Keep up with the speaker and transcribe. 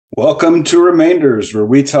Welcome to Remainders, where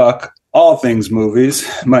we talk all things movies.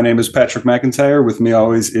 My name is Patrick McIntyre. With me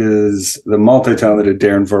always is the multi-talented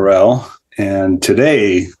Darren Vorel. And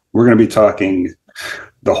today we're going to be talking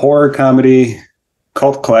the horror comedy,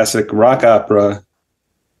 cult classic, rock opera,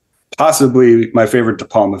 possibly my favorite De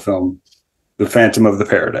Palma film, The Phantom of the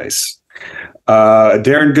Paradise.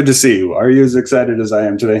 Darren, good to see you. Are you as excited as I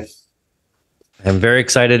am today? I'm very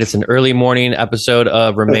excited. It's an early morning episode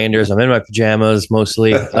of Remainders. I'm in my pajamas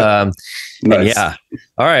mostly. Nice. And yeah.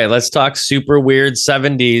 All right, let's talk super weird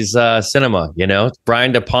 70s cinema. You know,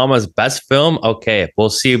 Brian De Palma's best film. Okay, we'll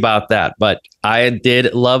see about that. But I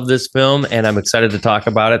did love this film and I'm excited to talk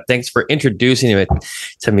about it. Thanks for introducing it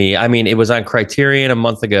to me. I mean, it was on Criterion a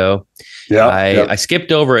month ago. I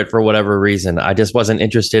skipped over it for whatever reason. I just wasn't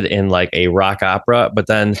interested in like a rock opera. But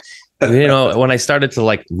then when I started to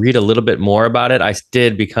like read a little bit more about it, I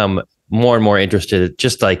did become more and more interested.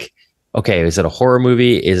 Just like, okay, is it a horror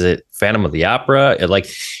movie? Is it Phantom of the Opera?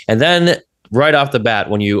 And then right off the bat,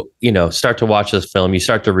 when you start to watch this film, you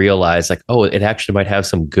start to realize like, oh, it actually might have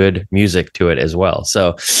some good music to it as well.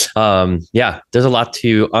 So, there's a lot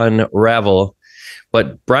to unravel.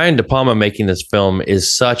 But Brian De Palma making this film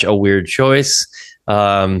is such a weird choice.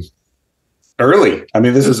 Early. I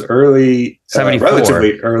mean, this is early, 74.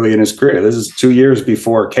 Relatively early in his career. This is 2 years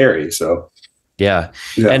before Carrie. So, yeah.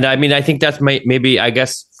 And I mean, I think that's maybe, I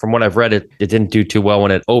guess, from what I've read, it didn't do too well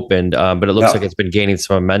when it opened, but it looks like it's been gaining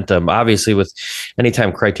some momentum. Obviously, with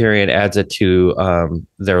anytime Criterion adds it to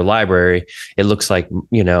their library, it looks like,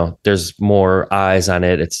 there's more eyes on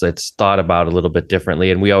it. It's thought about a little bit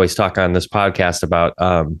differently. And we always talk on this podcast about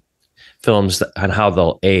films and how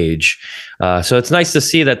they'll age. So it's nice to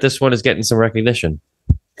see that this one is getting some recognition.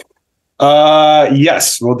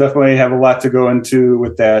 Yes, we'll definitely have a lot to go into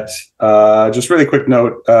with that. Just really quick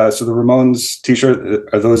note. So the Ramones t-shirt,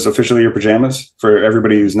 are those officially your pajamas for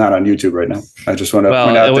everybody who's not on YouTube right now? I just want to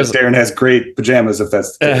point out that Darren has great pajamas if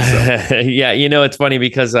that's the case. So. Yeah. It's funny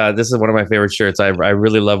because, this is one of my favorite shirts. I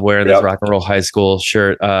really love wearing this Rock and Roll High School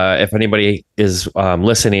shirt. If anybody is,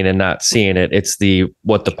 listening and not seeing it, it's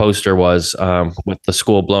what the poster was, with the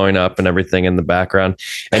school blowing up and everything in the background.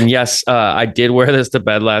 And yes, I did wear this to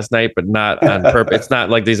bed last night, but not on purpose. It's not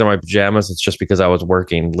like these are my pajamas. It's just because I was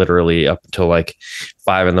working literally up until like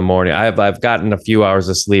 5 a.m. I've gotten a few hours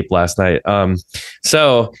of sleep last night.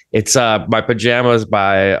 So it's my pajamas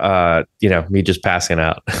by me just passing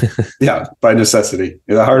out. Yeah, by necessity.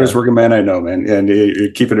 You're the hardest working man I know, man, and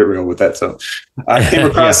you're keeping it real with that. So I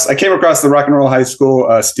came across the Rock and Roll High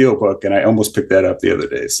School steel book, and I almost picked that up the other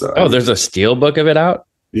day. So there's a steel book of it out.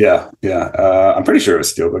 Yeah. I'm pretty sure it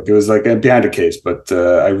was steelbook. It was like behind a case, but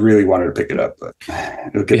I really wanted to pick it up. But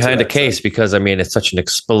behind a case because it's such an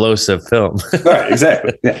explosive film. Right,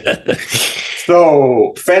 exactly. Yeah.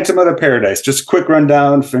 So, Phantom of the Paradise. Just a quick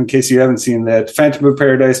rundown in case you haven't seen that. Phantom of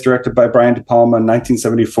Paradise, directed by Brian De Palma in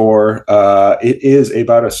 1974. It is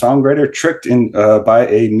about a songwriter tricked by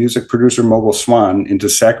a music producer, Mogul Swan, into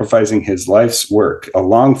sacrificing his life's work, a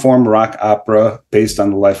long-form rock opera based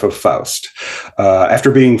on the life of Faust.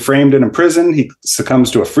 After being framed and imprisoned, he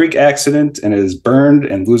succumbs to a freak accident and is burned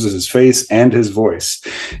and loses his face and his voice.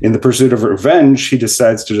 In the pursuit of revenge, he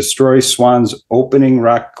decides to destroy Swan's opening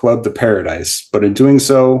rock club, The Paradise. But in doing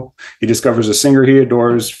so, he discovers a singer he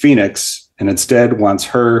adores, Phoenix, and instead wants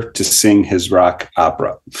her to sing his rock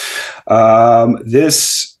opera.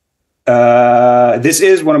 This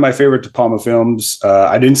is one of my favorite De Palma films.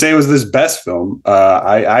 I didn't say it was his best film.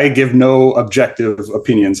 I give no objective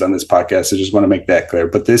opinions on this podcast. I just want to make that clear.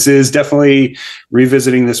 But this is definitely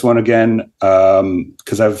revisiting this one again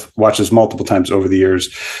because I've watched this multiple times over the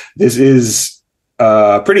years. This is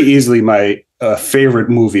pretty easily my favorite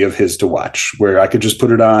movie of his to watch, where I could just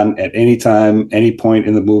put it on at any time, any point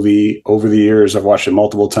in the movie. Over the years, I've watched it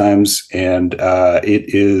multiple times, and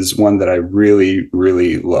it is one that I really,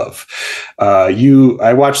 really love.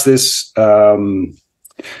 I watched this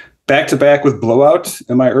back to back with Blowout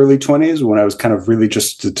in my early 20s when I was kind of really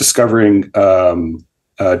just discovering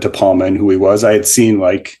De Palma and who he was. I had seen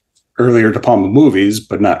like earlier De Palma movies,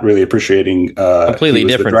 but not really appreciating completely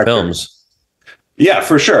different films. Yeah,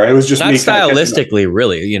 for sure. It was just not stylistically,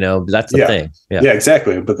 really. That's the thing. Yeah,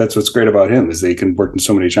 exactly. But that's what's great about him is that he can work in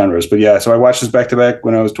so many genres. But yeah, so I watched this back to back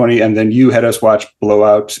when I was 20, and then you had us watch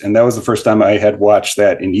Blowout, and that was the first time I had watched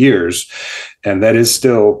that in years. And that is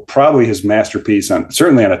still probably his masterpiece,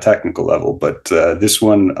 certainly on a technical level. But this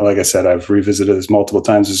one, like I said, I've revisited this multiple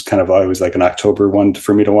times. It's kind of always like an October one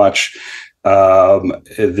for me to watch.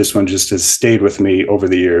 This one just has stayed with me over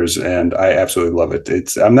the years, and I absolutely love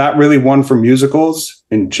it. I'm not really one for musicals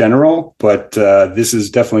in general, but this is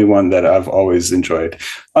definitely one that I've always enjoyed.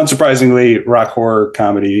 Unsurprisingly, rock horror,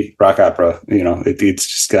 comedy, rock opera, it's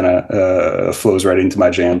just kind of flows right into my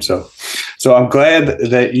jam. So I'm glad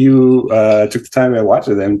that you took the time to watch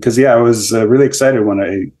it then, because I was really excited when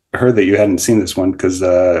I heard that you hadn't seen this one, because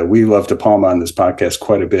we love De Palma on this podcast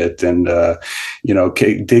quite a bit, and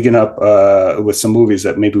digging up with some movies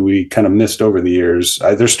that maybe we kind of missed over the years.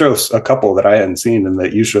 There's still a couple that I hadn't seen and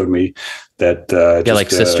that you showed me that like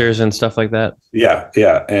Sisters and stuff like that. Yeah,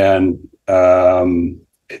 and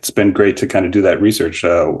it's been great to kind of do that research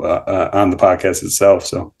on the podcast itself.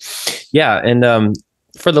 So and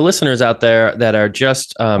for the listeners out there that are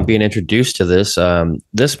just being introduced to this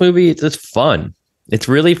movie, it's fun. It's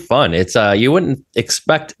really fun. It's you wouldn't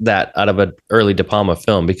expect that out of an early De Palma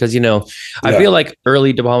film, because I feel like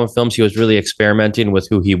early De Palma films, he was really experimenting with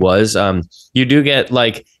who he was. You do get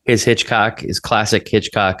like his classic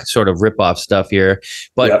Hitchcock sort of ripoff stuff here,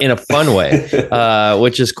 but in a fun way,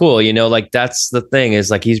 which is cool. Like that's the thing, is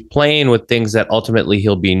like he's playing with things that ultimately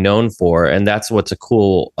he'll be known for, and that's what's a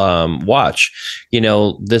cool watch.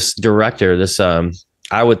 This director,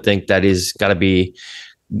 I would think that he's got to be,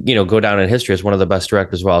 go down in history as one of the best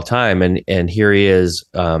directors of all time. And here he is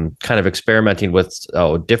kind of experimenting with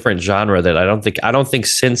a different genre that I don't think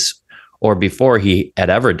since or before he had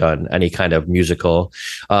ever done any kind of musical.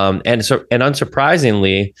 And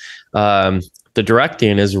unsurprisingly, the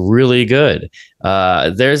directing is really good.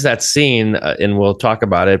 There's that scene, and we'll talk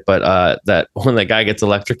about it, but that when the guy gets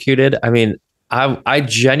electrocuted, I mean, I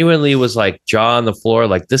genuinely was like jaw on the floor,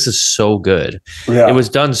 like this is so good. Yeah. It was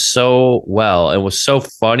done so well. It was so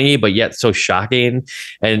funny, but yet so shocking.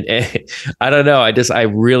 And I don't know.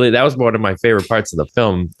 That was one of my favorite parts of the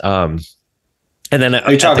film. And then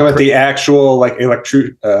are you talking about the actual like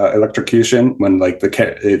electrocution when like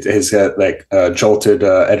it has got like jolted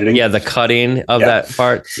editing? Yeah, the cutting of that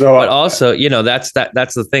part. So, but also, that's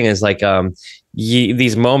the thing, is like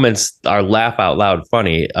these moments are laugh out loud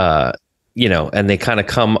funny. And they kind of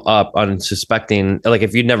come up unsuspecting. Like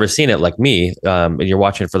if you'd never seen it, like me, and you're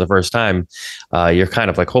watching it for the first time, you're kind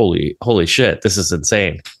of like, holy shit, this is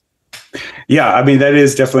insane. Yeah, I mean, that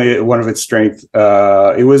is definitely one of its strengths.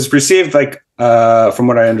 It was received like, from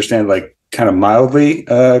what I understand, like kind of mildly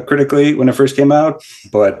critically when it first came out,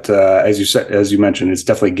 but as you mentioned, it's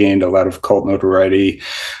definitely gained a lot of cult notoriety.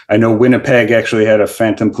 I know Winnipeg actually had a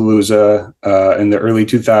Phantom Palooza in the early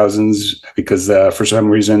 2000s because for some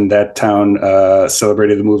reason that town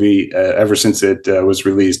celebrated the movie ever since it was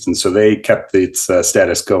released, and so they kept its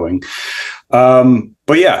status going.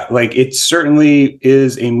 But yeah, like it certainly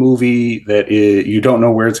is a movie that you don't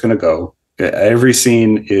know where it's going to go. Every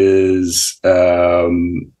scene is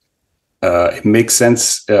it makes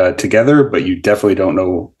sense together, but you definitely don't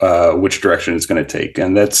know which direction it's going to take.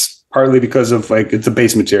 And that's partly because of like, it's a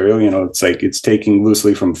base material, it's like it's taking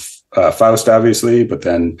loosely from Faust, obviously, but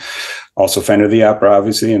then also Phantom of the Opera,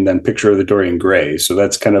 obviously, and then Picture of the Dorian Gray. So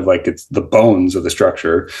that's kind of like it's the bones of the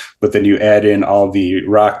structure, but then you add in all the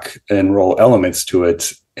rock and roll elements to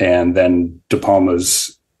it. And then De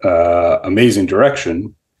Palma's amazing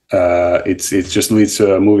direction. It just leads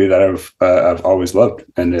to a movie that I've always loved,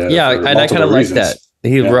 and and I kind of like that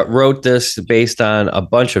he wrote this based on a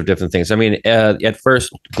bunch of different things. I mean, at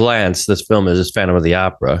first glance, this film is Phantom of the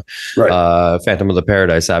Opera, right? Phantom of the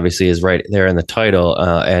Paradise obviously is right there in the title,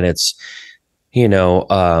 and it's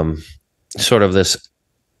sort of this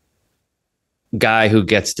guy who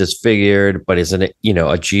gets disfigured, but is a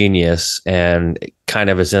genius, and kind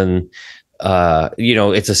of is in.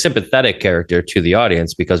 It's a sympathetic character to the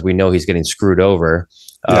audience because we know he's getting screwed over,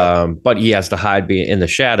 but he has to hide in the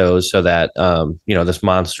shadows so that, this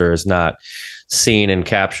monster is not seen and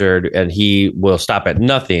captured, and he will stop at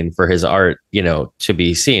nothing for his art, to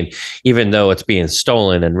be seen, even though it's being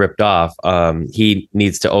stolen and ripped off. He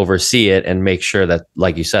needs to oversee it and make sure that,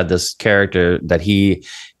 like you said, this character that he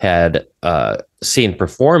had seen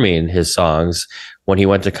performing his songs, when he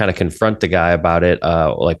went to kind of confront the guy about it,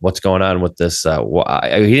 like what's going on with this,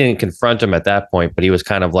 he didn't confront him at that point, but he was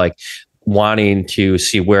kind of like wanting to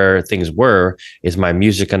see where things were. Is my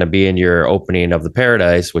music going to be in your opening of the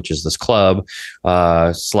Paradise, which is this club /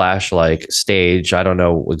 like stage? I don't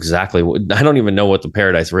know exactly. I don't even know what the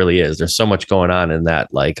Paradise really is. There's so much going on in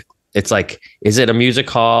that. Like, it's like, is it a music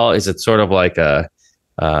hall? Is it sort of like a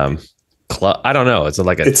club? I don't know. It's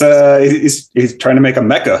like he's trying to make a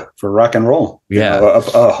mecca for rock and roll.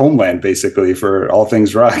 A homeland basically for all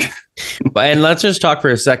things rock. And let's just talk for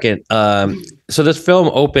a second. So this film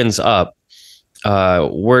opens up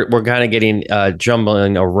we're kind of getting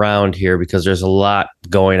jumbling around here because there's a lot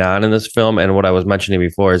going on in this film. And what I was mentioning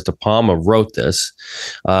before is De Palma wrote this,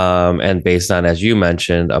 and based on, as you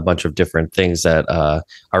mentioned, a bunch of different things that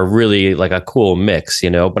are really like a cool mix,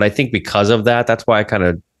 But I think because of that, that's why I kind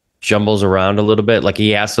of jumbles around a little bit. Like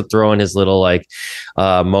he has to throw in his little like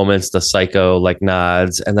moments, the psycho like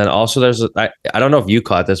nods, and then also there's I don't know if you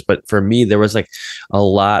caught this, but for me there was like a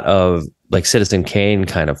lot of like Citizen Kane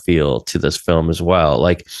kind of feel to this film as well,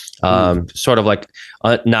 like sort of like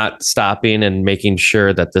not stopping and making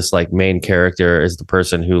sure that this like main character is the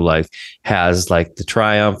person who like has like the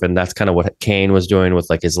triumph, and that's kind of what Kane was doing with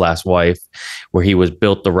like his last wife, where he was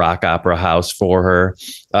built the rock opera house for her.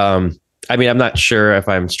 I mean, I'm not sure if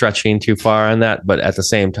I'm stretching too far on that, but at the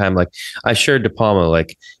same time, like I sure De Palma,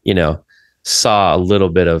 like, saw a little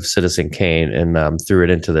bit of Citizen Kane and threw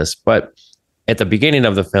it into this. But at the beginning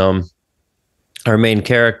of the film, our main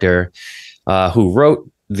character, who wrote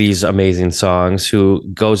these amazing songs, who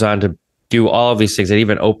goes on to do all of these things, it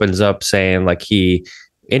even opens up saying like he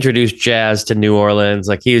introduced jazz to New Orleans.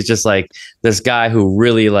 Like he was just like this guy who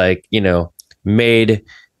really like, made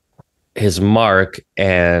his mark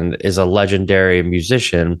and is a legendary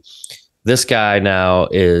musician. This guy now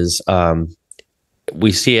is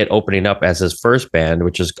we see it opening up as his first band,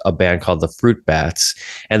 which is a band called the Fruit Bats,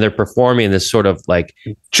 and they're performing this sort of like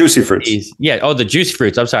Juicy Fruits. The Juicy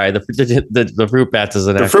Fruits. I'm sorry, the Fruit Bats is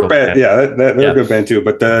the Fruit Bat. Yeah, they're a good band too.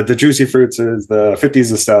 But the Juicy Fruits is the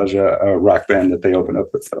 '50s nostalgia rock band that they open up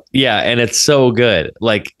with. So. Yeah, and it's so good.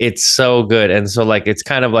 Like it's so good, and so like it's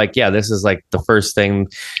kind of like this is like the first thing.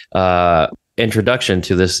 Introduction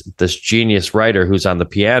to this genius writer who's on the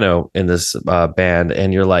piano in this band,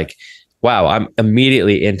 and you're like, wow, I'm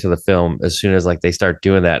immediately into the film as soon as like they start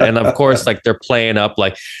doing that. And of course, like they're playing up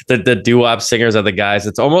like the doo-wop singers are the guys.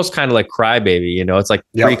 It's almost kind of like Crybaby, it's like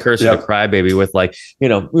precursor to Crybaby with like,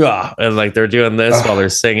 and like they're doing this while they're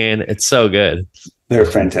singing. It's so good. They're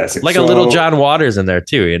fantastic. Like a little John Waters in there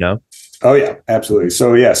too, Oh yeah, absolutely.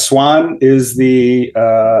 So yeah, Swan is the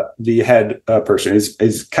head person.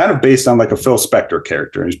 Is kind of based on like a Phil Spector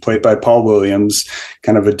character. He's played by Paul Williams,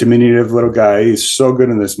 kind of a diminutive little guy. He's so good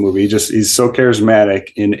in this movie. He's so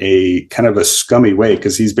charismatic in a kind of a scummy way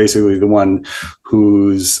because he's basically the one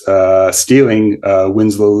who's stealing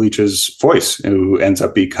Winslow Leach's voice, who ends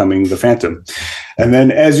up becoming the Phantom. And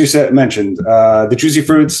then, as you mentioned, the Juicy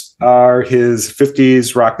Fruits are his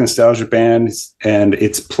 '50s rock nostalgia band, and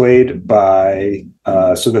it's played by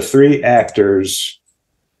the three actors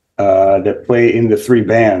that play in the three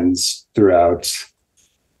bands throughout.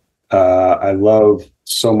 I love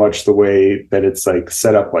so much the way that it's like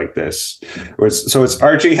set up like this. It's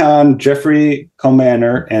Archie Hahn, Jeffrey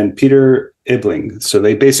Colmaner, and Peter Ibling. So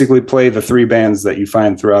they basically play the three bands that you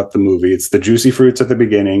find throughout the movie. It's the Juicy Fruits at the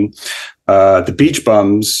beginning, the Beach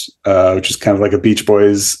Bums, which is kind of like a Beach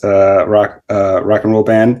Boys rock and roll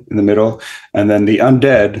band in the middle, and then the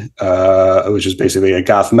Undead, which is basically a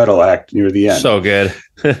goth metal act near the end. So good.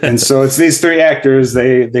 And so it's these three actors.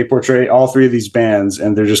 They portray all three of these bands,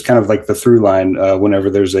 and they're just kind of like the through line whenever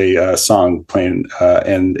there's a song playing,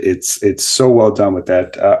 and it's so well done with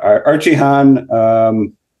that. Archie Hahn.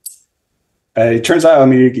 It turns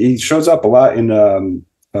out, he shows up a lot in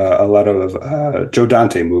a lot of Joe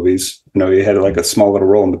Dante movies. He had like a small little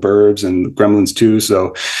role in The Burbs and Gremlins 2.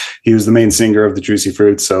 So he was the main singer of the Juicy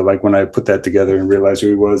Fruits. So like when I put that together and realized who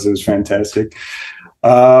he was, it was fantastic.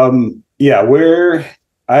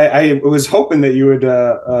 I was hoping that you would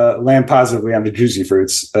land positively on the Juicy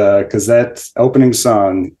Fruits because that opening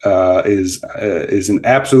song is an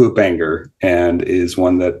absolute banger and is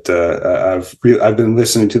one that I've been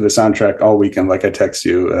listening to the soundtrack all weekend, like I text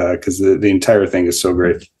you, because the entire thing is so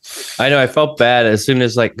great. I know. I felt bad as soon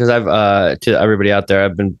as because I've to everybody out there,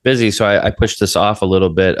 I've been busy, so I pushed this off a little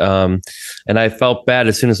bit, and I felt bad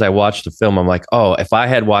as soon as I watched the film. I'm like, oh, if I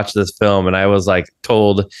had watched this film and I was like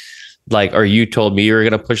told. Or you told me you were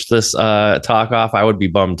going to push this talk off, I would be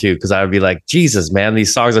bummed too. Cause I would be like, Jesus, man,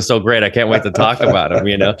 these songs are so great. I can't wait to talk about them.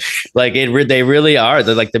 They really are.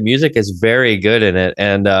 They're like, the music is very good in it.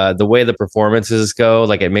 And the way the performances go,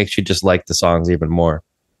 like it makes you just like the songs even more.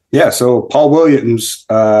 Yeah. So Paul Williams,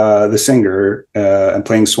 the singer and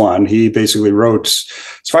playing Swan, he basically wrote,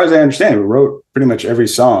 as far as I understand, he wrote pretty much every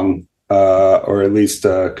song. Or at least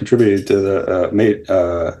contributed to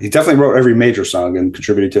the he definitely wrote every major song and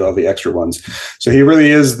contributed to all the extra ones. So he really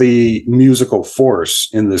is the musical force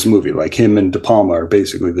in this movie. Like him and De Palma are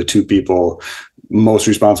basically the two people most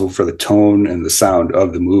responsible for the tone and the sound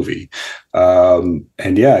of the movie. And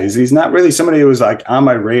yeah, he's not really somebody who was like on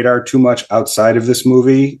my radar too much outside of this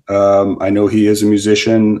movie. I know he is a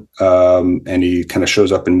musician and he kind of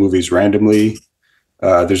shows up in movies randomly.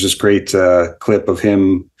 There's this great clip of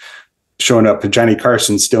him showing up, Johnny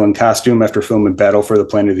Carson still in costume after filming Battle for the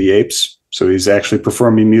Planet of the Apes. So he's actually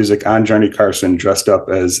performing music on Johnny Carson dressed up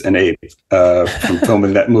as an ape from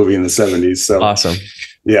filming that movie in the 70s. So awesome.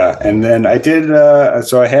 Yeah. And then I did, I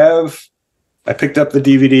picked up the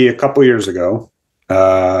DVD a couple years ago.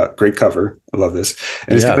 Great cover. I love this.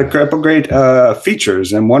 And it's got a couple great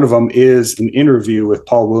features. And one of them is an interview with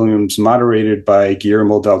Paul Williams moderated by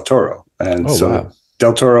Guillermo del Toro. And wow.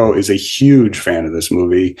 Del Toro is a huge fan of this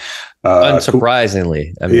movie.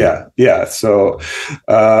 Unsurprisingly. I mean. Yeah. So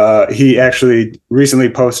he actually recently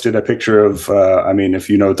posted a picture of, if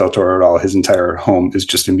you know Del Toro at all, his entire home is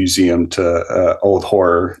just a museum to old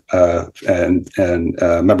horror and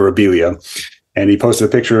memorabilia. And he posted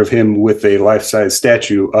a picture of him with a life-size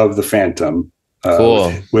statue of the Phantom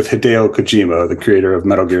cool. with Hideo Kojima, the creator of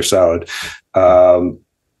Metal Gear Solid.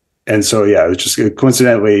 And so, it was just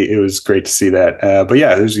coincidentally, it was great to see that. But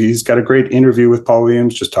he's got a great interview with Paul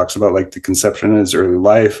Williams, just talks about like the conception of his early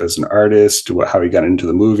life as an artist, how he got into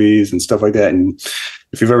the movies and stuff like that. And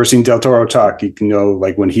if you've ever seen Del Toro talk, you can know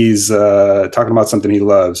like when he's talking about something he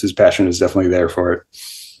loves, his passion is definitely there for it.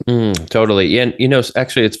 Totally. And,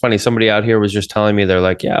 actually, it's funny. Somebody out here was just telling me, they're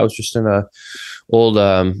like, I was just in a old,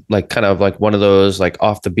 like kind of like one of those like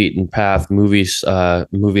off the beaten path movie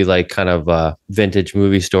like kind of vintage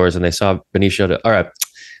movie stores, and they saw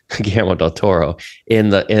Guillermo del Toro in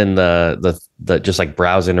the just like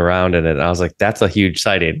browsing around in it. And I was like, that's a huge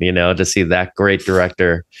sighting, to see that great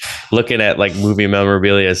director looking at like movie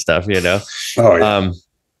memorabilia stuff, Oh,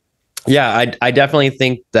 yeah. I definitely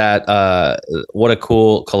think that what a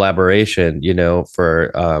cool collaboration,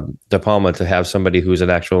 for De Palma to have somebody who's an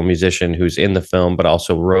actual musician who's in the film, but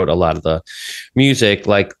also wrote a lot of the music.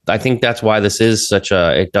 Like, I think that's why this is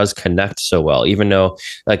it does connect so well, even though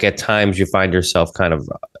like at times you find yourself kind of,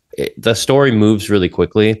 the story moves really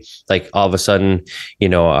quickly. Like all of a sudden,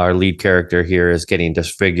 our lead character here is getting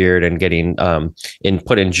disfigured and getting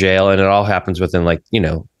put in jail, and it all happens within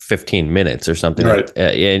 15 minutes or something. Right.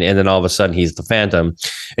 And then all of a sudden he's the Phantom,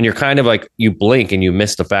 and you're kind of like, you blink and you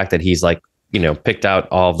miss the fact that he's like, picked out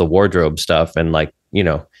all of the wardrobe stuff and like,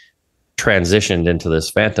 transitioned into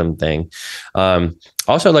this Phantom thing.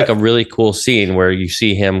 Also like a really cool scene where you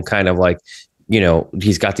see him kind of like,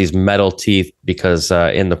 he's got these metal teeth because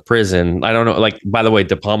in the prison, I don't know, like, by the way,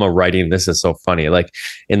 De Palma writing this is so funny. Like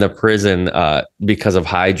in the prison, because of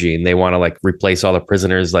hygiene, they want to like replace all the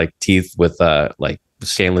prisoners' like teeth with like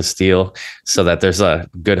stainless steel so that there's a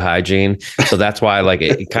good hygiene. So that's why like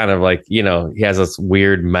it kind of like, he has this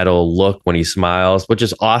weird metal look when he smiles, which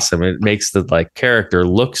is awesome. It makes the like character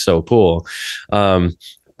look so cool.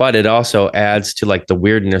 But it also adds to like the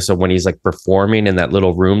weirdness of when he's like performing in that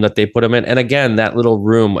little room that they put him in. And again, that little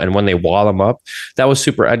room, and when they wall him up, that was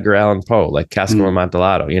super Edgar Allan Poe, like Castle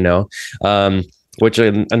Amontillado, which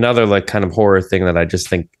another like kind of horror thing that I just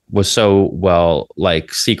think was so well,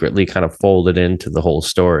 like secretly kind of folded into the whole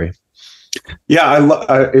story.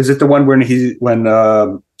 Yeah. Is it the one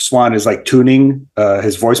when Swan is like tuning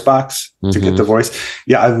his voice box to get the voice?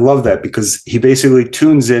 Yeah. I love that because he basically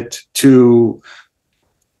tunes it to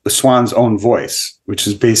the Swan's own voice, which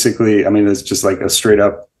is basically, it's just like a straight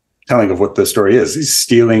up telling of what the story is. He's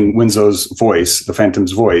stealing Winslow's voice, the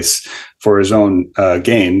Phantom's voice, for his own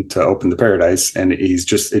gain to open the paradise. And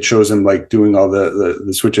it shows him like doing all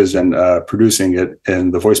the switches and producing it in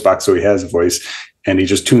the voice box. So he has a voice, and he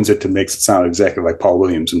just tunes it to make it sound exactly like Paul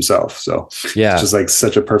Williams himself. So it's just like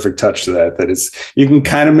such a perfect touch to that you can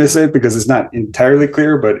kind of miss it because it's not entirely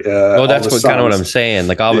clear, but that's kind of what I'm saying.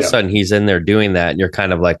 Like all of a sudden he's in there doing that, and you're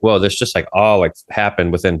kind of like, whoa, this just like all like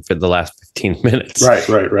happened within the last 15 minutes.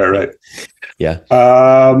 Right. Yeah.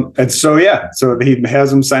 And so he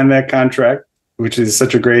has him sign that contract, which is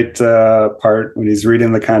such a great part when he's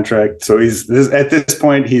reading the contract. So at this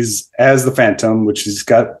point, he's as the Phantom, which he's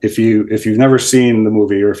got, if you've never seen the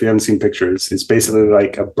movie or if you haven't seen pictures, it's basically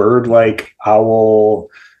like a bird-like owl,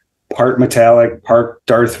 part metallic, part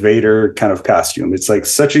Darth Vader kind of costume. It's like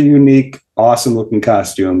such a unique, awesome looking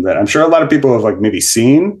costume that I'm sure a lot of people have like maybe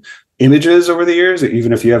seen images over the years,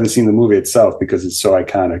 even if you haven't seen the movie itself, because it's so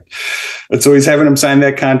iconic. And so he's having him sign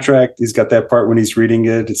that contract. He's got that part when he's reading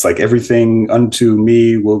it. It's like, everything unto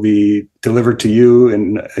me will be delivered to you.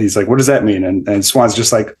 And he's like, what does that mean? And Swan's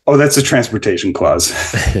just like, oh, that's a transportation clause.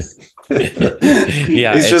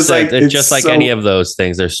 Yeah, it's just like any of those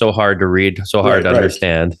things. They're so hard to read, so hard to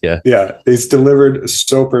understand. Yeah, it's delivered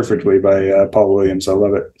so perfectly by Paul Williams. I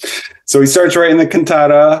love it. So he starts writing the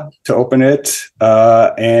cantata to open it,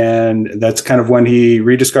 and that's kind of when he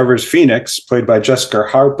rediscovers Phoenix, played by Jessica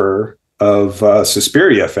Harper of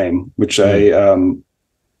Suspiria fame, which I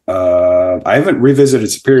I haven't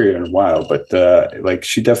revisited Superior in a while, but like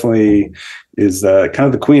she definitely is kind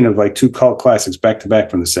of the queen of like two cult classics back to back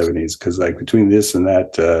from the '70s. Because like between this and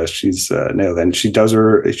that, she's nailed it. And she does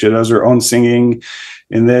her own singing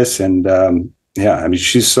in this, and yeah, I mean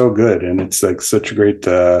she's so good, and it's like such a great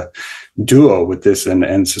duo with this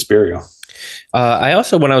and Suspiria. I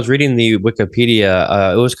also, when I was reading the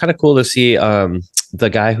Wikipedia, it was kind of cool to see the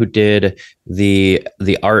guy who did the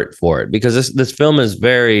art for it, because this film is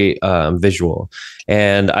very visual,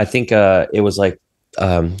 and I think it was like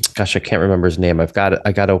gosh, I can't remember his name. I got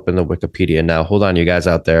to open the Wikipedia now. Hold on, you guys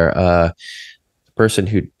out there. The person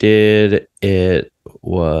who did it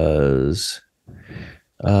was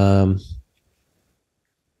oh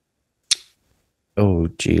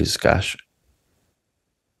geez, gosh.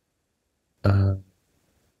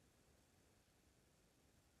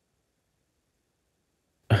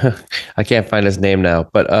 I can't find his name now,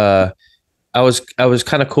 but I was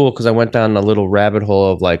kind of cool because I went down a little rabbit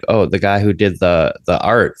hole of like, oh, the guy who did the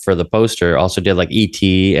art for the poster also did like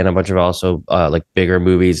E.T. and a bunch of also like bigger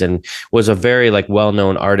movies, and was a very like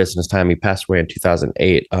well-known artist in his time. He passed away in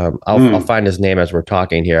 2008. I'll find his name as we're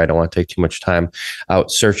talking here. I don't want to take too much time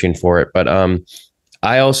out searching for it, but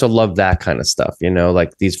I also love that kind of stuff, you know,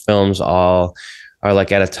 like these films all are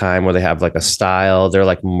like at a time where they have like a style, they're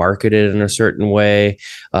like marketed in a certain way.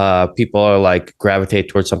 People are like gravitate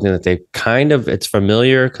towards something that they kind of, it's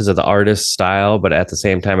familiar because of the artist's style, but at the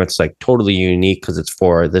same time, it's like totally unique because it's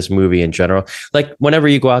for this movie in general. Like whenever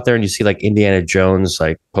you go out there and you see like Indiana Jones,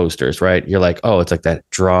 like posters, right? You're like, oh, it's like that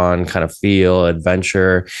drawn kind of feel,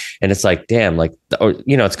 adventure. And it's like, damn, like, or,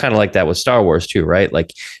 you know, it's kind of like that with Star Wars too, right?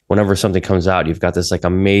 Like whenever something comes out, you've got this like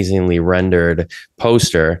amazingly rendered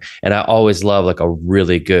poster. And I always love like a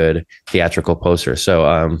really good theatrical poster.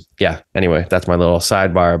 So yeah, anyway, that's my little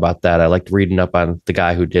sidebar about that. I liked reading up on the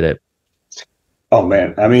guy who did it. Oh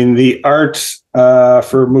man, I mean the art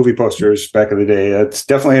for movie posters back in the day, it's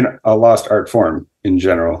definitely a lost art form in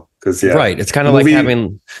general. Because yeah, right, it's kind of like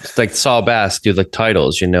having like Saul Bass do the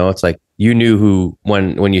titles, you know. It's like you knew who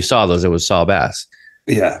when you saw those, it was Saul Bass.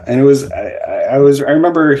 Yeah, and it was I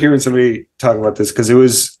remember hearing somebody talk about this because it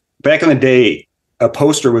was back in the day, a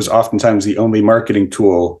poster was oftentimes the only marketing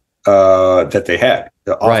tool that they had.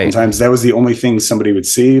 Oftentimes that was the only thing somebody would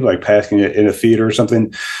see, like passing it in a theater or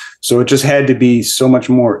something. So it just had to be so much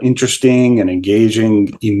more interesting and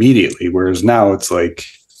engaging immediately. Whereas now it's like,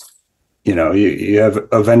 you know, you have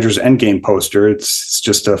Avengers Endgame poster. It's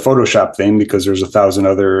just a Photoshop thing because there's 1,000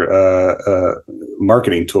 other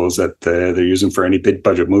marketing tools that they're using for any big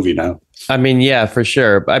budget movie now. I mean, yeah, for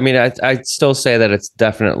sure. I mean, I still say that it's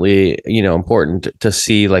definitely, you know, important to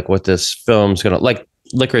see like what this film's going to like.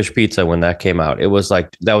 Licorice Pizza, when that came out, it was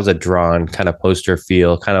like that was a drawn kind of poster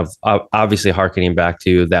feel, kind of obviously harkening back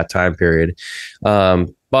to that time period.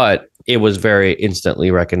 But it was very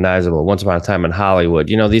instantly recognizable. Once Upon a Time in Hollywood,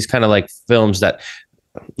 you know, these kind of like films that,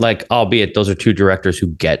 like, albeit those are two directors who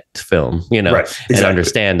get film, you know, right, exactly, and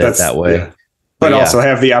understand it that way. Yeah. But also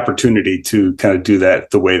have the opportunity to kind of do that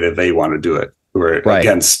the way that they want to do it, or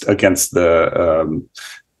against the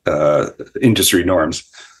industry norms.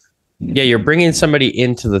 Yeah, you're bringing somebody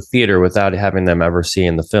into the theater without having them ever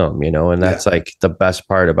seen the film, you know, and that's like the best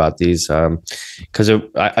part about these. Because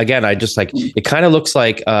again, I just like it kind of looks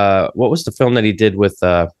like what was the film that he did with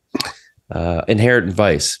Inherent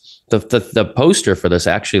Vice? The poster for this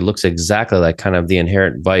actually looks exactly like kind of the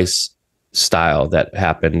Inherent Vice style that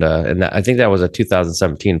happened, and I think that was a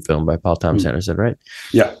 2017 film by Paul Thomas Anderson, right?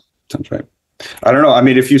 Yeah, sounds right. I don't know. I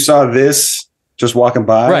mean, if you saw this just walking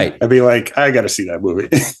by, right, I'd be like, I got to see that movie.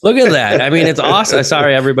 Look at that. I mean, it's awesome.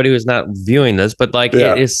 Sorry, everybody who's not viewing this, but like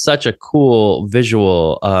it is such a cool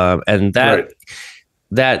visual. And that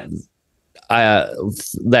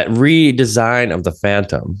redesign of the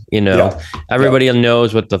Phantom, you know, everybody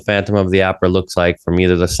knows what the Phantom of the Opera looks like from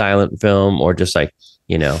either the silent film or just like,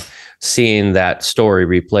 you know, seeing that story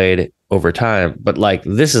replayed over time. But like,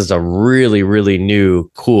 this is a really, really new,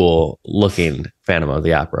 cool looking Phantom of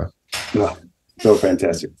the Opera. Oh. So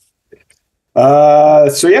fantastic.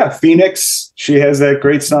 So yeah, Phoenix, she has that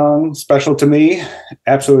great song, Special to Me.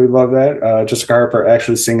 Absolutely love that. Jessica Harper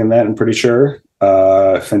actually singing that, I'm pretty sure.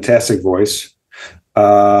 Fantastic voice.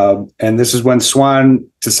 And this is when Swan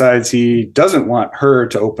decides he doesn't want her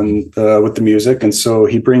to open with the music. And so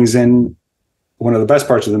he brings in one of the best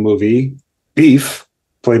parts of the movie, Beef,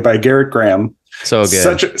 played by Garrett Graham. So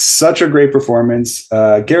good. Such a great performance.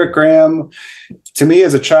 Garrett Graham, to me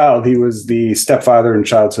as a child, he was the stepfather in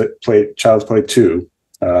Child's Play 2.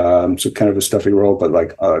 So kind of a stuffy role, but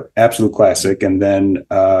like absolute classic. And then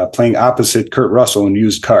playing opposite Kurt Russell in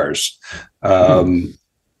Used Cars.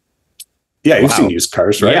 Yeah, you've Wow. seen used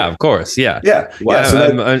cars, right? Yeah, of course. Yeah. Yeah. Well,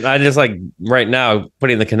 So I just like right now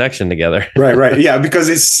putting the connection together. right. Yeah, because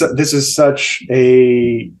this is such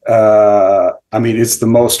a I mean, it's the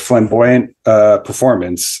most flamboyant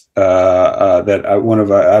performance I've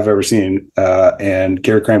ever seen, and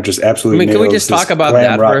Gary Cramp just absolutely. Can we just talk about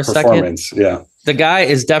that for a second? Yeah, the guy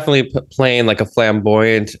is definitely playing like a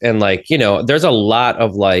flamboyant, and like, there's a lot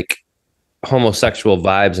of like homosexual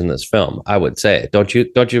vibes in this film, I would say. Don't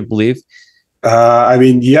you believe? I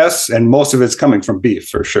mean, yes, and most of it's coming from Beef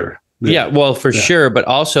for sure. Yeah, well, for sure, but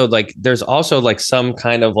also like there's also like some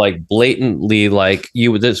kind of like blatantly like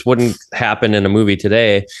this wouldn't happen in a movie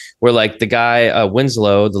today, where like the guy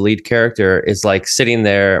Winslow, the lead character, is like sitting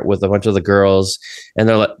there with a bunch of the girls, and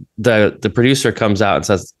they're like, the producer comes out and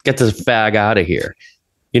says, "Get this fag out of here."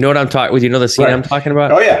 You know what I'm talking with? You know the scene I'm talking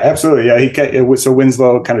about? Oh yeah, absolutely. Yeah, so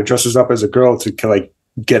Winslow kind of dresses up as a girl to like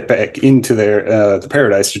get back into the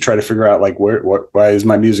paradise to try to figure out like why is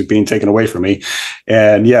my music being taken away from me.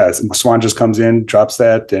 And yeah, Swan just comes in, drops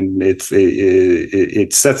that, and it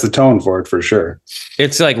sets the tone for it for sure.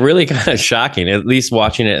 It's like really kind of shocking, at least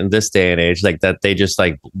watching it in this day and age, like that they just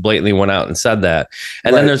like blatantly went out and said that.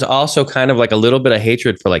 And then there's also kind of like a little bit of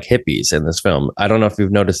hatred for like hippies in this film. I don't know if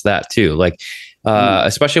you've noticed that too. Like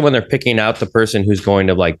especially when they're picking out the person who's going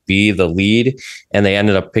to like be the lead, and they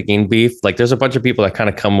ended up picking Beef. Like there's a bunch of people that kind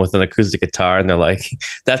of come with an acoustic guitar, and they're like,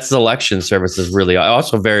 that selection service is really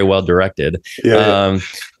also very well directed. Yeah.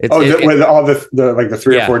 With all the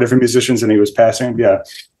 3 or 4 different musicians, and he was passing. Yeah.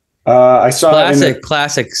 I saw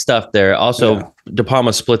classic stuff there. Also, De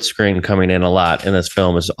Palma split screen coming in a lot in this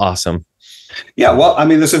film is awesome. Yeah, well, I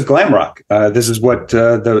mean, this is glam rock. This is what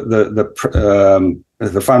the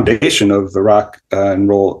foundation of the rock and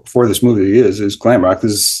roll for this movie is glam rock.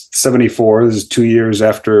 This is 1974. This is 2 years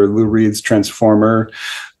after Lou Reed's Transformer.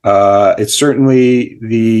 It's certainly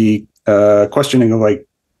the questioning of like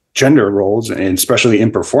gender roles, and especially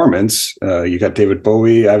in performance. You got David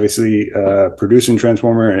Bowie obviously producing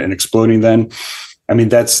Transformer and exploding then. I mean,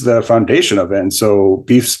 that's the foundation of it. And so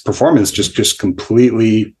Beef's performance just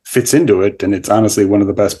completely fits into it. And it's honestly one of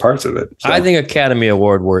the best parts of it. So. I think Academy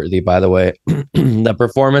Award worthy, by the way. The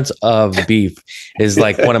performance of Beef is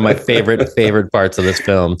like one of my favorite parts of this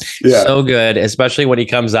film. Yeah. So good, especially when he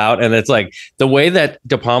comes out, and it's like the way that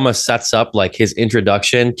De Palma sets up like his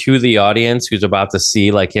introduction to the audience who's about to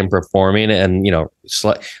see like him performing, and,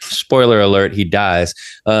 spoiler alert, he dies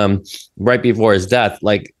right before his death.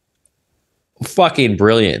 Like, fucking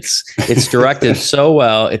brilliance. It's directed so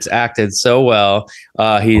well, it's acted so well.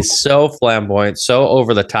 He's so flamboyant, so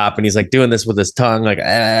over the top, and he's like doing this with his tongue, like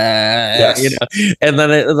yes. And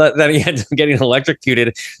then he ends up getting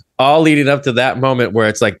electrocuted, all leading up to that moment where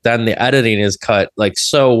it's like then the editing is cut like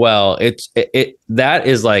so well. That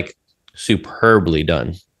is like superbly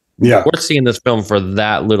done. Yeah, we're seeing this film for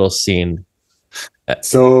that little scene.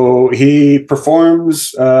 So he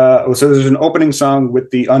performs. So there's an opening song with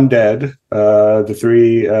the Undead, the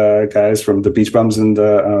 3 guys from the Beach Bums and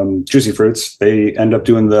the Juicy Fruits. They end up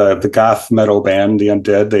doing the goth metal band, the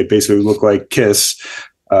Undead. They basically look like Kiss,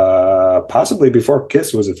 possibly before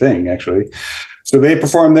Kiss was a thing, actually. So they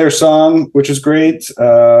perform their song, which is great.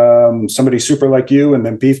 Somebody Super Like You, and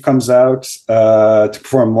then Beef comes out to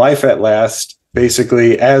perform Life at Last,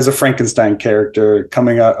 basically as a Frankenstein character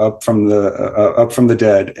coming up from the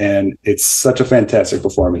dead, and it's such a fantastic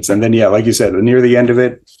performance. And then, yeah, like you said, near the end of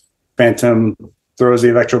it, Phantom throws the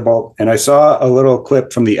electro bolt, and I saw a little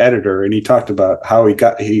clip from the editor, and he talked about how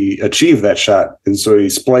he achieved that shot, and so he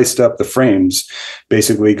spliced up the frames,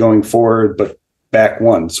 basically going forward but back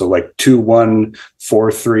one, so like 2-1,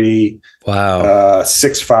 4-3, wow,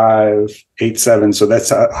 6-5, 8-7. So that's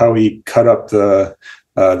how he cut up the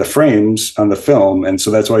frames on the film, and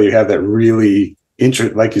so that's why you have that really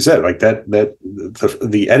like you said, like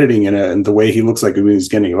the editing and the way he looks like when he's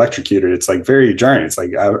getting electrocuted. It's like very jarring. It's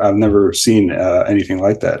like I've never seen anything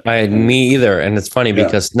like that. Me either, and it's funny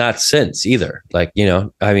because not since either. Like,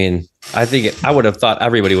 I mean, I think I would have thought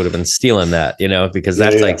everybody would have been stealing that, because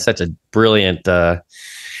that's like such a brilliant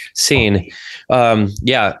scene.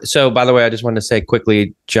 So by the way, I just wanted to say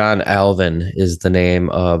quickly, John Alvin is the name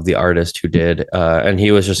of the artist who did, and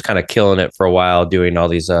he was just kind of killing it for a while, doing all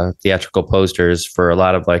these theatrical posters for a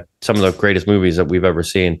lot of like some of the greatest movies that we've ever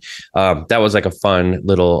seen. That was like a fun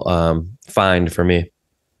little find for me.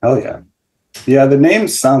 Oh yeah, the name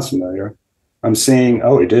sounds familiar. I'm seeing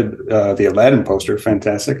he did the Aladdin poster,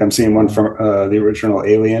 fantastic. I'm seeing one from the original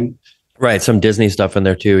Alien, right? Some Disney stuff in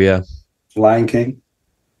there too. Yeah, Lion King,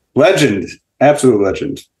 legend. Absolute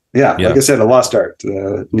legend. Yeah, like I said, a lost art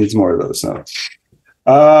needs more of those. So,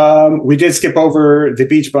 We did skip over the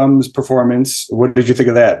Beach Bums performance. What did you think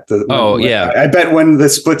of that? Yeah. I bet when the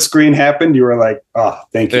split screen happened, you were like, "Oh,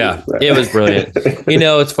 thank you." Yeah, it was brilliant.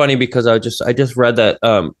 It's funny because I just read that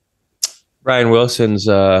Brian Wilson's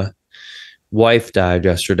wife died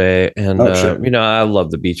yesterday, and I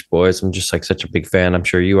love the Beach Boys. I'm just like such a big fan. I'm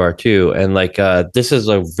sure you are too. And like this is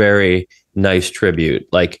a very nice tribute.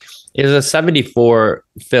 Like it was a 74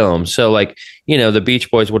 film, so like the Beach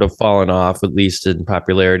Boys would have fallen off at least in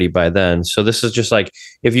popularity by then. So this is just like,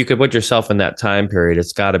 if you could put yourself in that time period,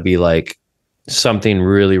 it's got to be like something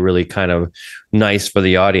really, really kind of nice for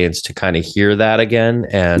the audience to kind of hear that again.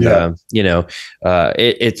 And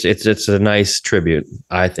it's a nice tribute,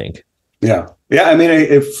 I think. Yeah. I mean,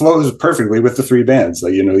 it flows perfectly with the three bands.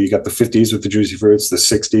 Like, you got the 50s with the Juicy Fruits, the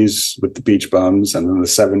 60s with the Beach Bums, and then the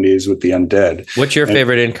 70s with the Undead. What's your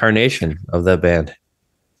favorite incarnation of the band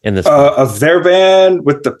in this? Of their band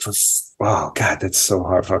with the, oh God, that's so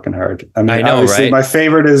fucking hard. I mean, I know, obviously, right? My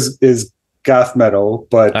favorite is goth metal,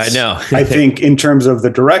 but I know. I think in terms of the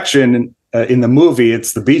direction in the movie,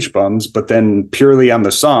 it's the Beach Bums, but then purely on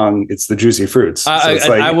the song, it's the Juicy Fruits. So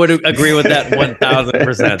I would agree with that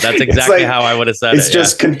 1000%. That's exactly how I would have said it. It's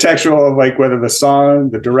just contextual of like whether the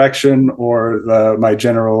song, the direction, or my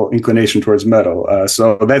general inclination towards metal.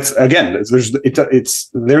 So that's, again, they're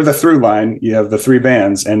the through line. You have the three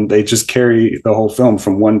bands, and they just carry the whole film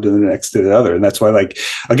from one to the next to the other. And that's why, like,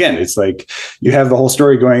 again, it's like you have the whole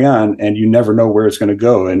story going on, and you never know where it's going to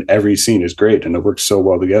go, and every scene is great, and it works so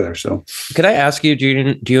well together. So. Could I ask you? Do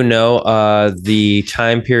you know the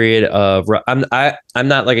time period of? I'm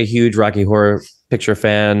not like a huge Rocky Horror Picture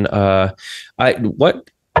fan.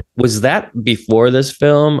 What was that before this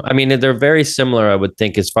film? I mean, they're very similar, I would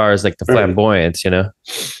think, as far as like the flamboyance.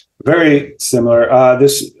 Very similar.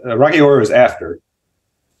 This Rocky Horror is after.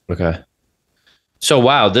 Okay. So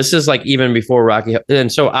wow, this is like even before Rocky,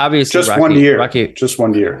 and so obviously just 1 year. Just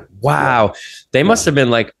 1 year. Wow, yeah. They must have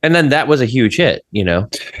been like, and then that was a huge hit.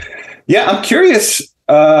 Yeah, I'm curious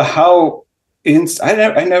how.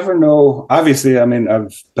 I never know. Obviously, I mean,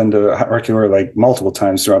 I've been to Rocky Horror like multiple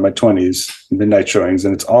times throughout my 20s, midnight showings,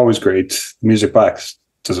 and it's always great. The Music Box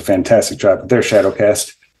does a fantastic job with their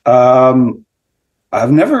Shadowcast.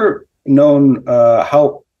 I've never known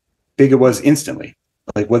how big it was instantly,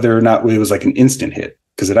 like whether or not it was like an instant hit,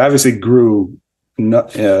 because it obviously grew.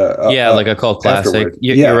 Like a cult classic.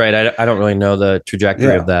 You're right. I don't really know the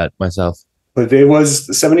trajectory of that myself. But it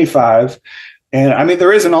was 75. And I mean,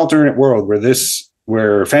 there is an alternate world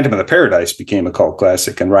where Phantom of the Paradise became a cult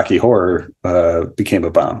classic and Rocky Horror became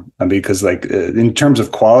a bomb. I mean, because like in terms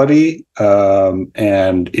of quality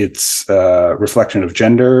and its reflection of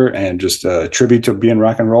gender and just a tribute to being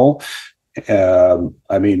rock and roll,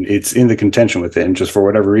 I mean, it's in the contention with it. And just for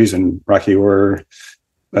whatever reason, Rocky Horror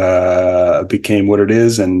became what it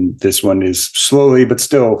is, and this one is slowly but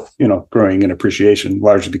still growing in appreciation,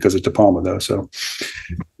 largely because of De Palma though. So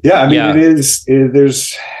I mean,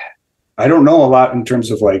 there's I don't know a lot in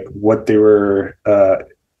terms of like what they were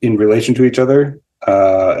in relation to each other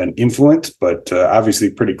and influence, but obviously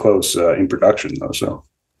pretty close in production though. So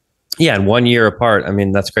yeah, and 1 year apart. I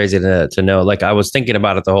mean, that's crazy to know. Like, I was thinking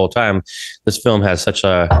about it the whole time. This film has such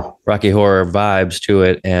a Rocky Horror vibes to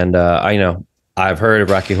it, and I've heard of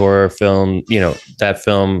Rocky Horror film, that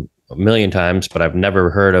film a million times, but I've never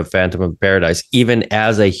heard of Phantom of Paradise. Even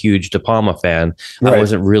as a huge De Palma fan, right. I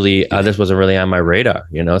wasn't really, this wasn't really on my radar.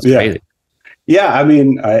 It's crazy. Yeah, I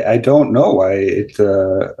mean, I don't know why it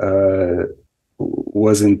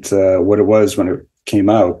wasn't what it was when it came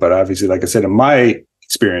out, but obviously, like I said, in my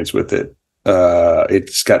experience with it,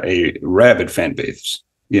 it's got a rabid fan base.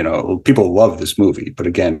 People love this movie, but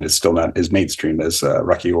again, it's still not as mainstream as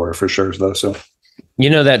Rocky Horror for sure, though. So,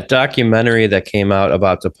 that documentary that came out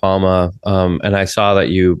about De Palma, and I saw that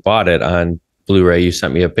you bought it on Blu-ray. You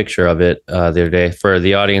sent me a picture of it the other day. For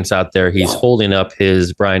the audience out there, he's holding up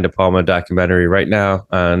his Brian De Palma documentary right now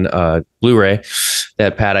on Blu-ray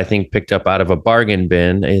that Pat, I think, picked up out of a bargain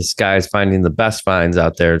bin. His guy's finding the best finds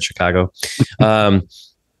out there in Chicago.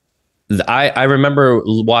 I remember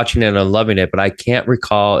watching it and loving it, but I can't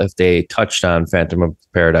recall if they touched on Phantom of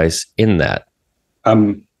Paradise in that.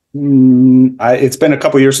 It's been a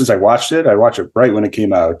couple of years since I watched it. I watched it right when it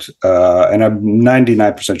came out, and I'm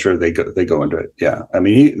 99% sure they go into it. Yeah, I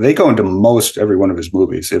mean, they go into most every one of his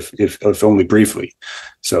movies, if only briefly.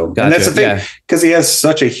 So, gotcha. And that's the thing, because he has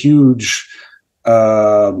such a huge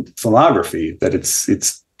filmography that it's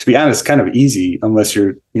to be honest, kind of easy unless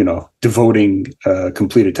you're devoting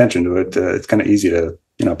complete attention to it. It's kind of easy to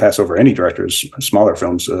pass over any director's smaller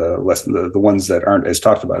films, less than the ones that aren't as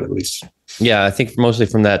talked about, at least. Yeah, I think mostly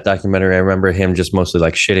from that documentary, I remember him just mostly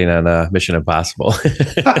like shitting on Mission Impossible,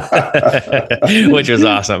 which was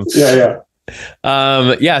awesome. Yeah.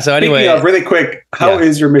 Yeah. So anyway, really quick, how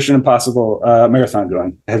is your Mission Impossible marathon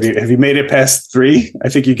going? Have you made it past 3? I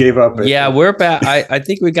think you gave up. Yeah, we're back. I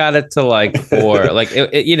think we got it to like 4. Like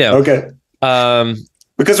Okay.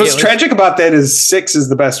 Because what's tragic about that is 6 is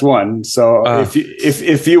the best one. So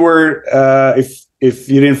if you were if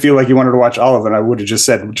you didn't feel like you wanted to watch all of it, I would have just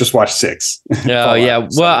said just watch 6. Oh yeah,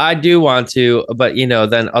 well I do want to, but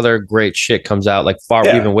then other great shit comes out. Like we've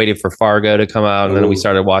been waiting for Fargo to come out, and then we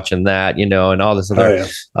started watching that, and all this other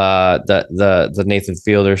the Nathan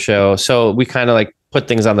Fielder show. So we kind of like put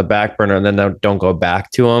things on the back burner and then don't go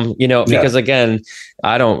back to them, because again,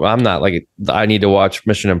 I'm not like I need to watch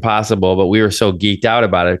Mission Impossible, but we were so geeked out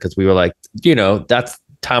about it because we were like, that's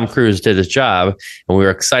Tom Cruise did his job, and we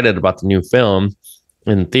were excited about the new film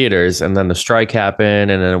in theaters, and then the strike happened,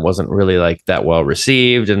 and then it wasn't really like that well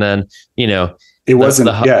received, and then it wasn't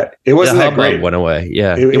that great. Went away.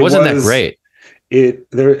 Yeah, it wasn't that great. It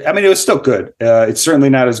was still good. It's certainly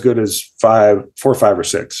not as good as 4, 5, or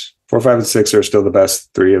 6. 4, 5, and 6 are still the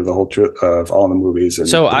best 3 of the whole of all the movies. And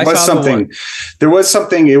so there was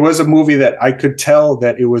something. It was a movie that I could tell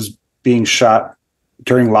that it was being shot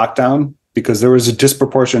during lockdown because there was a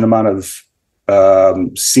disproportionate amount of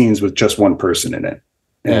scenes with just one person in it.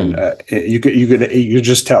 And you could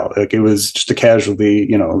just tell, like, it was just a casualty,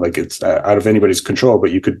 like it's out of anybody's control,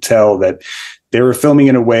 but you could tell that they were filming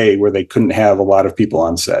in a way where they couldn't have a lot of people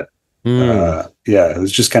on set. It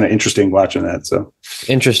was just kind of interesting watching that. So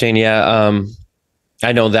interesting. Yeah.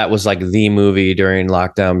 I know that was like the movie during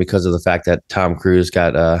lockdown because of the fact that Tom Cruise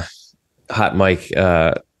got a hot mic,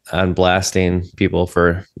 on blasting people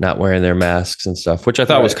for not wearing their masks and stuff, which I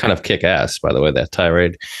thought was kind of kick ass, by the way, that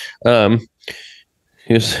tirade.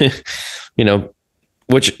 He was,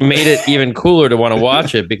 which made it even cooler to want to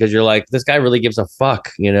watch it because you're like, this guy really gives a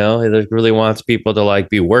fuck, he really wants people to like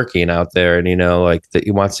be working out there, and like that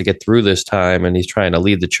he wants to get through this time, and he's trying to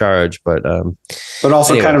lead the charge, but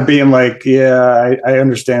also anyway. Kind of being like, I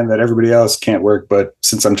understand that everybody else can't work, but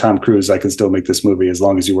since I'm Tom Cruise, I can still make this movie as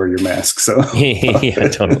long as you wear your mask. So yeah,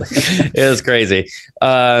 totally. It was crazy.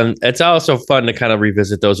 It's also fun to kind of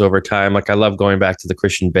revisit those over time. Like I love going back to the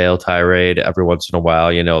Christian Bale tirade every once in a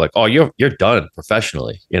while, like, oh, you're done professionally.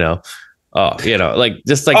 Like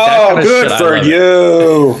just like that kind of good shit. For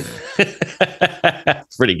you.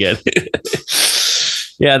 Pretty good.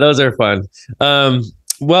 Yeah, those are fun.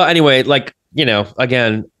 Well, anyway, like,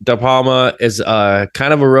 again, De Palma is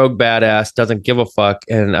kind of a rogue badass, doesn't give a fuck.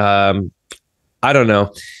 And I don't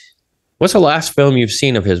know. What's the last film you've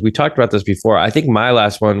seen of his? We talked about this before. I think my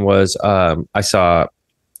last one was I saw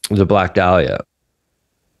The Black Dahlia.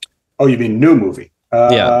 Oh, you mean new movie?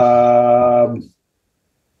 Yeah.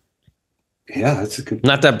 Yeah, that's a good.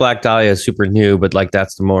 Not that Black Dahlia is super new, but like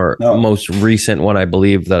that's the most recent one I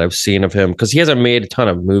believe that I've seen of him, because he hasn't made a ton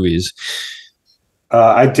of movies.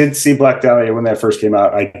 I did see Black Dahlia when that first came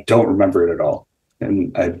out. I don't remember it at all,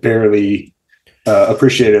 and I barely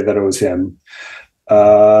appreciated that it was him.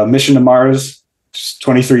 Mission to Mars, just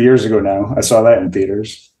 23 years ago now. I saw that in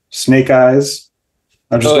theaters. Snake Eyes.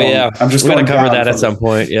 I'm just going to cover that at some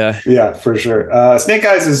point. Yeah, for sure. Snake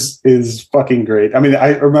Eyes is fucking great. I mean,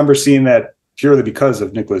 I remember seeing that purely because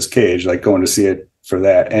of Nicolas Cage, like going to see it for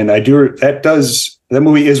that. And that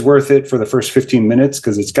movie is worth it for the first 15 minutes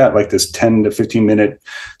because it's got like this 10 to 15 minute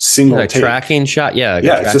single take. Tracking shot. Yeah.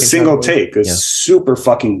 It's a single take. It's super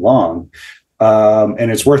fucking long.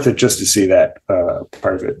 And it's worth it just to see that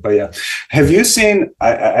part of it. But yeah, have you seen,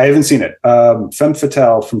 I haven't seen it, Femme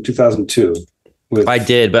Fatale from 2002. I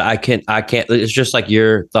did, but I can't, it's just like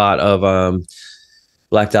your thought of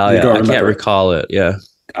Black Dahlia. I can't recall it. Yeah.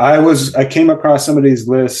 I came across somebody's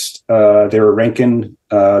list. They were ranking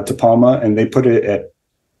De Palma, and they put it at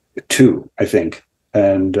 2, I think.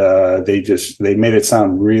 And they made it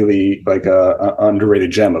sound really like a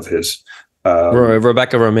underrated gem of his.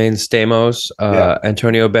 Rebecca Romaine Stamos,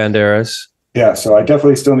 Antonio Banderas. Yeah, so I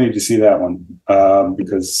definitely still need to see that one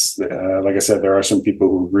because, like I said, there are some people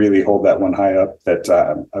who really hold that one high up that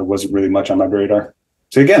I wasn't really much on my radar.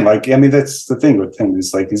 So again, like, I mean, that's the thing with him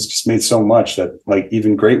is like he's just made so much that like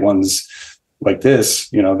even great ones like this,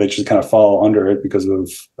 they just kind of fall under it because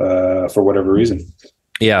of for whatever reason.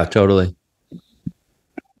 Yeah, totally.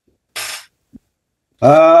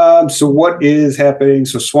 So what is happening?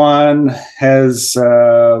 So Swan has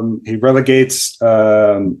he relegates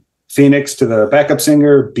Phoenix to the backup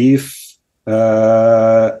singer. Beef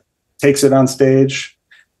takes it on stage,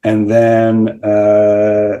 and then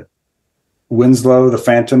Winslow, the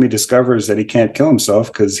Phantom, he discovers that he can't kill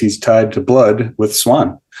himself because he's tied to blood with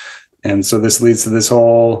Swan. And so this leads to this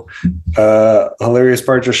whole hilarious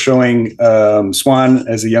part, just showing Swan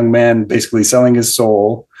as a young man basically selling his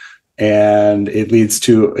soul. And it leads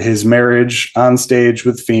to his marriage on stage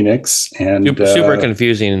with Phoenix. And super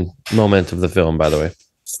confusing moment of the film, by the way.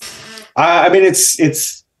 I mean,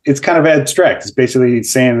 it's kind of abstract. It's basically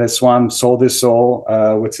saying that Swan sold his soul,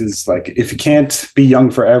 which is like, if you can't be young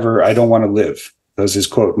forever, I don't want to live. That was his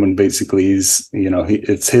quote when basically he's,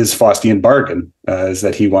 it's his Faustian bargain, is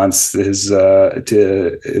that he wants his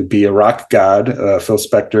to be a rock god, Phil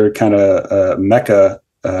Spector kind of mecha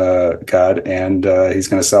god, and he's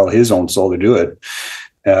going to sell his own soul to do it.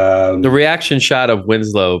 The reaction shot of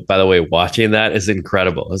Winslow, by the way, watching that is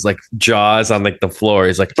incredible. It's like jaws on like the floor.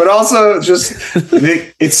 He's like, but also just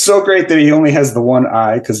it's so great that he only has the one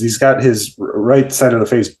eye because he's got his right side of the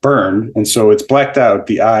face burned, and so it's blacked out,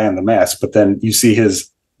 the eye on the mask. But then you see his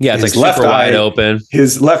it's his like left super eye, wide open.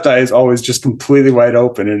 His left eye is always just completely wide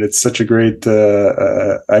open, and it's such a great.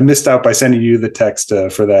 I missed out by sending you the text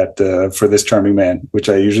for that for this charming man, which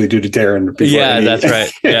I usually do to Darren. That's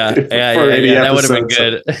right. Yeah, that would have been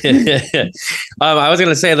good. I was going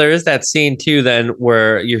to say there is that scene too, then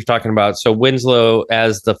where you're talking about. So Winslow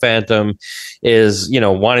as the Phantom is,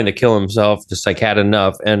 wanting to kill himself, just like had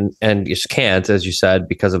enough, and just can't, as you said,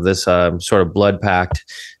 because of this sort of blood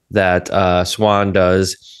pact that Swan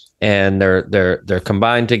does, and they're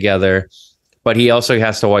combined together, but he also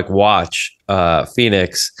has to like watch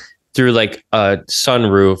Phoenix through like a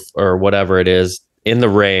sunroof or whatever it is in the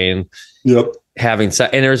rain. Yep. Having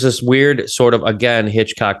sex, and there's this weird sort of, again,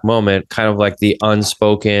 Hitchcock moment, kind of like the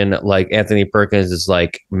unspoken, like Anthony Perkins is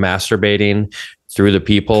like masturbating through the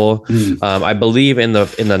people. I believe in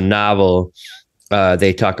the novel.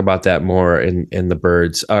 They talk about that more in the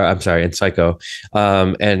Birds, or I'm sorry, in Psycho.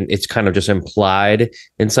 And it's kind of just implied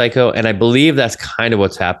in Psycho. And I believe that's kind of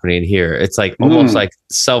what's happening here. It's like almost like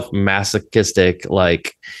self-masochistic,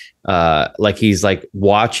 like he's like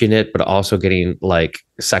watching it, but also getting like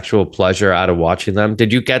sexual pleasure out of watching them.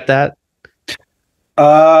 Did you get that?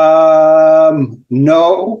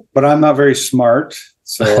 No, but I'm not very smart.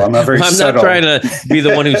 So I'm not very subtle. Not trying to be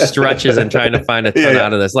the one who stretches and trying to find a ton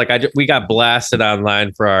out of this. Like we got blasted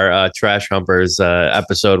online for our Trash Humpers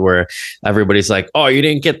episode where everybody's like, "Oh, you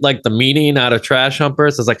didn't get like the meaning out of Trash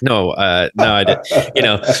Humpers." I was like, "No, I did."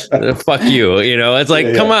 Fuck you. It's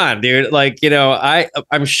like, come on, dude. Like,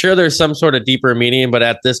 I'm sure there's some sort of deeper meaning, but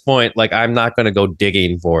at this point, like, I'm not going to go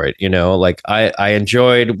digging for it. Like I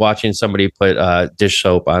enjoyed watching somebody put dish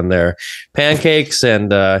soap on their pancakes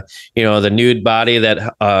and the nude body that.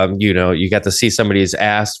 You got to see somebody's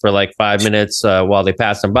ass for like 5 minutes while they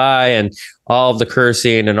pass them by, and all of the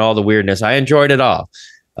cursing and all the weirdness. I enjoyed it all,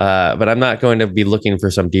 but I'm not going to be looking for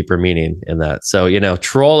some deeper meaning in that. So,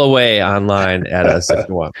 troll away online at us if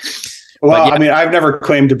you want. Well, I mean, I've never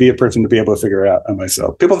claimed to be a person to be able to figure it out on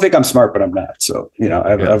myself. People think I'm smart, but I'm not. So,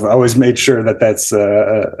 I've always made sure that that's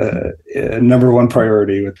number one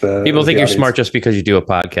priority with the people think you're smart just because you do a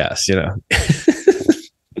podcast,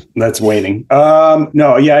 That's waning.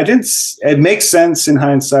 No, yeah, I didn't. It makes sense in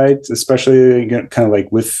hindsight, especially kind of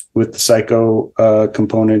like with the Psycho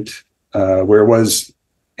component, where it was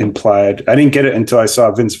implied. I didn't get it until I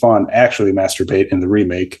saw Vince Vaughn actually masturbate in the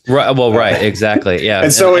remake. Right. Well, right. Exactly. Yeah.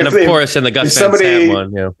 And so, and of course, in the Gus Van Sant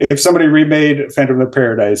one, if somebody remade Phantom of the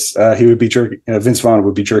Paradise, he would be jerking. Vince Vaughn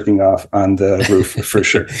would be jerking off on the roof for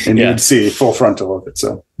sure, and you'd see full frontal of it.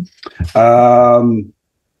 So,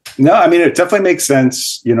 no, I mean, it definitely makes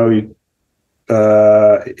sense. You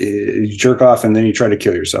jerk off and then you try to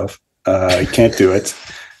kill yourself. You can't do it.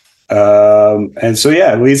 And so,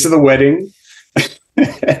 it leads to the wedding.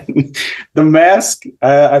 The mask,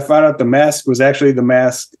 I found out the mask was actually the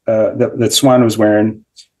mask that Swan was wearing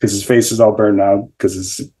because his face is all burned now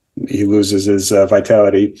because he loses his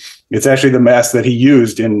vitality. It's actually the mask that he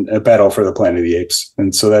used in a battle for the Planet of the Apes.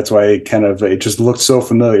 And so that's why it just looked so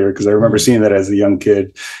familiar because I remember seeing that as a young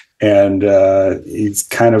kid. And he's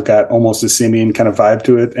kind of got almost a simian kind of vibe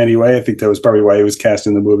to it anyway. I think that was probably why he was cast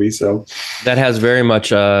in the movie. So that has very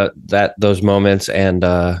much those moments, and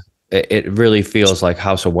it really feels like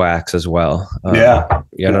House of Wax as well. I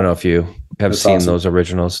don't know if you have seen those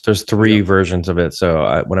originals. There's 3 versions of it.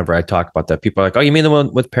 So whenever I talk about that, people are like, "Oh, you mean the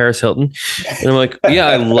one with Paris Hilton?" And I'm like, "Yeah,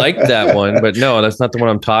 I like that one, but no, that's not the one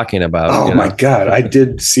I'm talking about." Oh my God, I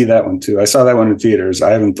did see that one too. I saw that one in theaters.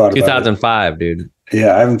 I haven't thought about it. 2005, dude.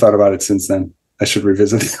 Yeah, I haven't thought about it since then. I should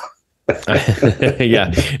revisit it.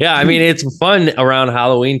 Yeah. Yeah. I mean, it's fun around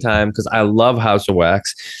Halloween time because I love House of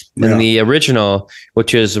Wax. And the original,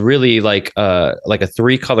 which is really like a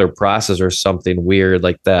 3-color process or something weird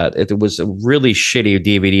like that. It was a really shitty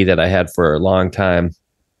DVD that I had for a long time.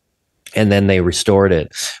 And then they restored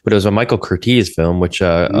it, but it was a Michael Curtiz film, which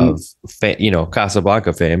of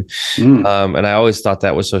Casablanca fame. And I always thought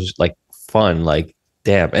that was so like fun, like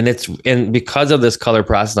damn. And because of this color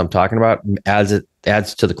process I'm talking about, as it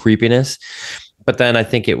adds to the creepiness. But then I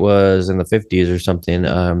think it was in the 50s or something.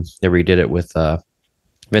 They redid it with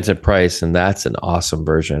Vincent Price, and that's an awesome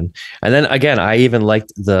version. And then again, I even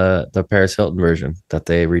liked the Paris Hilton version that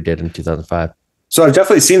they redid in 2005. So I've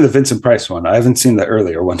definitely seen the Vincent Price one. I haven't seen the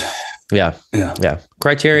earlier one. Yeah.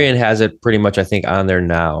 Criterion has it pretty much, I think, on there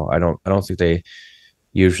now. I don't think they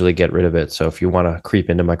usually get rid of it. So if you want to creep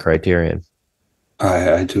into my Criterion,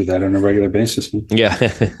 I do that on a regular basis. Yeah.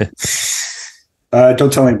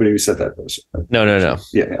 Don't tell anybody who said that. No.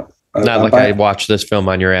 Yeah. Not like I watched this film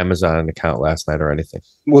on your Amazon account last night or anything.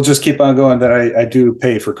 We'll just keep on going that I do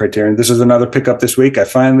pay for Criterion. This is another pickup this week. I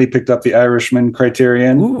finally picked up The Irishman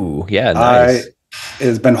Criterion. Ooh, yeah, nice.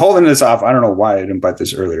 Has been holding this off. I don't know why I didn't buy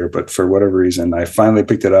this earlier, but for whatever reason, I finally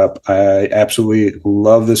picked it up. I absolutely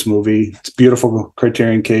love this movie. It's a beautiful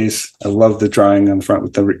Criterion case. I love the drawing on the front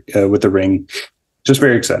with the ring. Just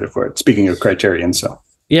very excited for it. Speaking of Criterion, so.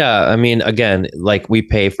 Yeah, I mean, again, like we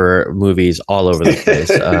pay for movies all over the place.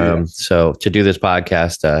 So to do this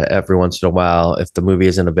podcast, every once in a while, if the movie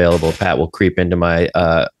isn't available, Pat will creep into my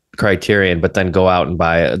Criterion, but then go out and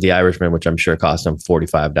buy The Irishman, which I'm sure cost him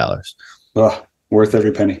 $45. Oh, worth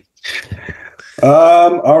every penny.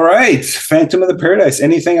 All right. Phantom of the Paradise.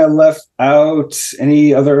 Anything I left out?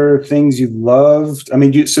 Any other things you loved? I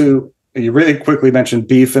mean, you really quickly mentioned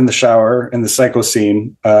Beef in the shower and the psycho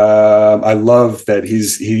scene. I love that he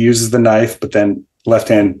uses the knife, but then left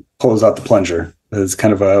hand pulls out the plunger. It's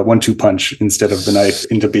kind of a 1-2 punch instead of the knife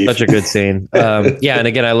into Beef. Such a good scene. Yeah. And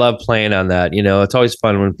again, I love playing on that. It's always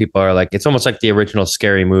fun when people are like, it's almost like the original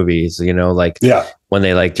Scary Movies, when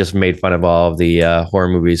they like just made fun of all of the horror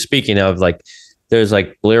movies. Speaking of, like, there's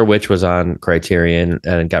like Blair Witch was on Criterion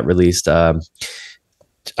and it got released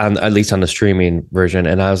at least on the streaming version.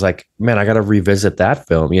 And I was like, man, I got to revisit that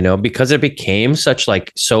film, because it became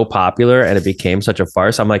so popular and it became such a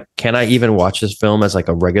farce. I'm like, can I even watch this film as like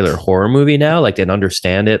a regular horror movie now? Like, and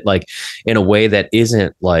understand it like in a way that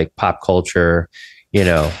isn't like pop culture,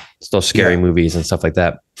 still scary movies and stuff like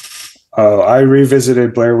that. Oh, I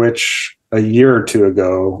revisited Blair Witch a year or two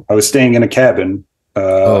ago. I was staying in a cabin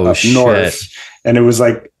up north, and it was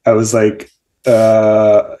like, it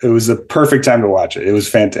was a perfect time to watch it. It was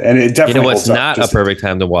fantastic. And it definitely what's not a perfect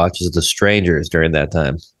time to watch is The Strangers during that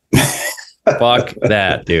time. Fuck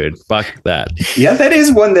that, dude. Fuck that. Yeah, that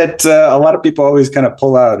is one that a lot of people always kind of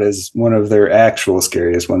pull out as one of their actual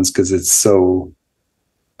scariest ones because it's so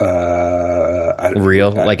real.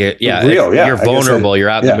 Real, yeah. You're vulnerable. You're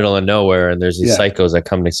out in the middle of nowhere and there's these psychos that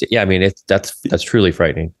come to see. Yeah, I mean, that's truly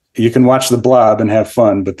frightening. You can watch The Blob and have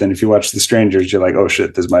fun, but then if you watch The Strangers, you're like, oh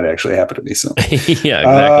shit, this might actually happen to me. So yeah,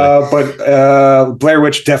 exactly. But Blair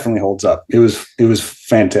Witch definitely holds up. It was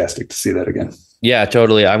fantastic to see that again. Yeah,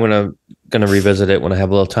 totally. I'm gonna revisit it when I have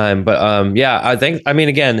a little time. But I think, I mean,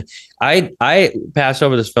 again, I passed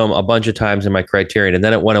over this film a bunch of times in my Criterion, and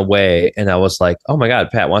then it went away, and I was like, oh my god,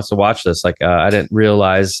 Pat wants to watch this. Like, I didn't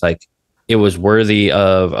realize like it was worthy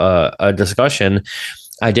of a discussion.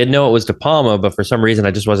 I did know it was De Palma, but for some reason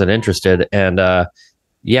I just wasn't interested. And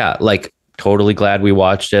totally glad we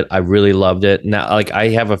watched it. I really loved it. Now, like, I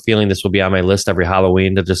have a feeling this will be on my list every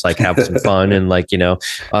Halloween to just like have some fun and like,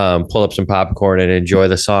 pull up some popcorn and enjoy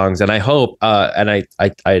the songs. And I hope,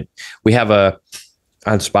 we have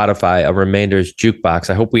on Spotify, a Remainders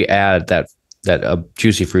jukebox. I hope we add that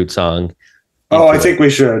Juicy Fruit song. Oh, I think we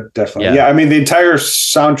should definitely. Yeah. I mean, the entire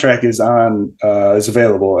soundtrack is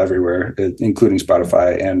available everywhere, including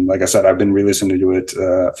Spotify. And like I said, I've been re-listening to it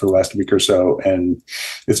for the last week or so, and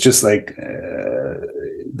it's just like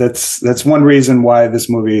that's one reason why this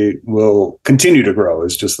movie will continue to grow.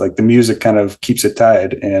 Is just like the music kind of keeps it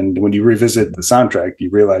tied, and when you revisit the soundtrack, you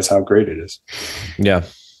realize how great it is. Yeah.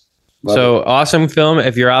 So awesome film.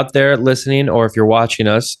 If you're out there listening or if you're watching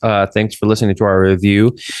us, thanks for listening to our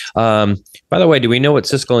review. By the way, do we know what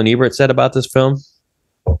Siskel and Ebert said about this film?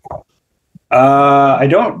 I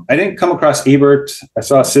didn't come across Ebert. I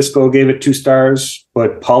saw Siskel gave it 2 stars,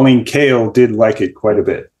 but Pauline Kael did like it quite a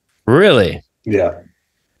bit. Really? Yeah.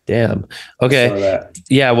 Damn. Okay.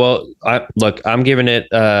 Yeah. Well, I'm giving it,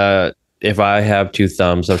 if I have 2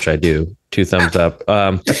 thumbs, which I do, 2 thumbs up.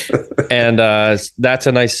 And that's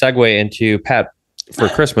a nice segue into, Pat, for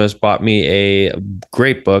Christmas, bought me a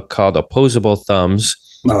great book called Opposable Thumbs.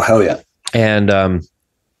 Oh, hell yeah. And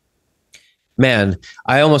man,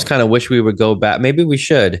 I almost kind of wish we would go back. Maybe we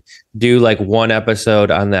should do like one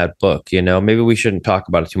episode on that book. Maybe we shouldn't talk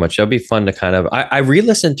about it too much. That'll be fun to kind of. I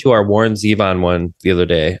re-listened to our Warren Zevon one the other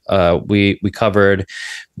day. We covered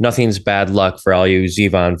Nothing's Bad Luck for all you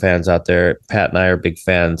Zevon fans out there. Pat and I are big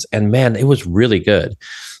fans, and man, it was really good.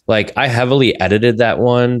 Like, I heavily edited that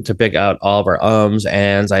one to pick out all of our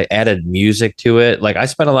ands. I added music to it. Like, I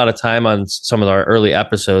spent a lot of time on some of our early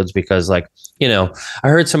episodes because, like, I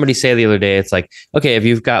heard somebody say the other day, it's like, okay, if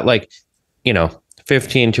you've got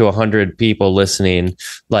 15 to 100 people listening,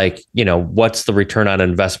 what's the return on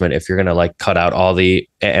investment if you're going to like cut out all the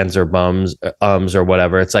ands or ums or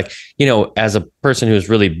whatever? It's like, as a person who's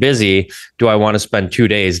really busy, do I want to spend 2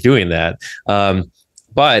 days doing that?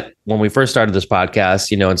 But when we first started this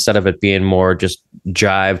podcast, instead of it being more just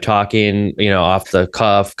jive talking, off the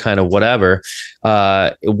cuff, kind of whatever,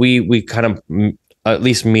 we kind of, at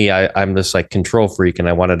least me, I'm this like control freak and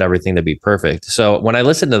I wanted everything to be perfect. So when I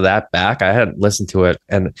listened to that back, I hadn't listened to it.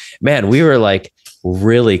 And man, we were like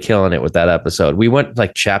really killing it with that episode. We went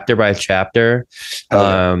like chapter by chapter.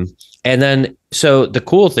 Okay. And then, so the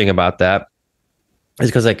cool thing about that is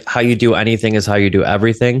because like how you do anything is how you do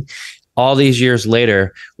everything. All these years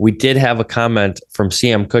later, we did have a comment from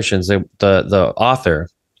CM Cushions, the author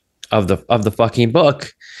of the fucking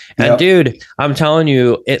book. And dude, I'm telling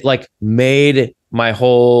you, it like made my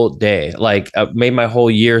whole day, like made my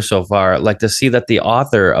whole year so far. Like to see that the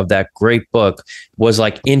author of that great book was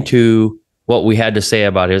like into what we had to say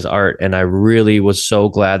about his art. And I really was so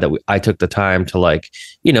glad that I took the time to like,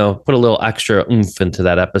 put a little extra oomph into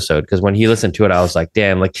that episode. Cause when he listened to it, I was like,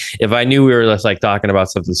 damn, like if I knew we were just like talking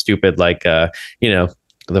about something stupid, like,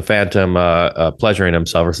 the Phantom pleasuring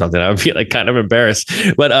himself or something, I would be like kind of embarrassed.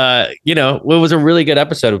 But, it was a really good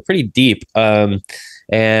episode, pretty deep.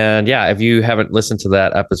 And yeah, if you haven't listened to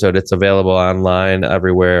that episode, it's available online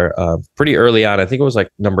everywhere. Pretty early on. I think it was like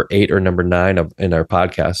number 8 or number 9 in our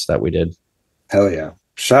podcast that we did. Hell yeah.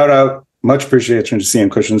 Shout out. Much appreciation to CM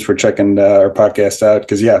Cushions for checking our podcast out.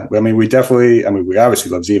 Because, we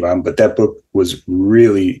obviously love Zevon, but that book was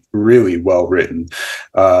really, really well written.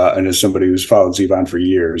 And as somebody who's followed Zevon for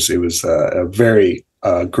years, it was a very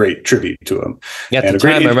great tribute to him. At and the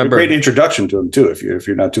time, I remember a great introduction to him, too, if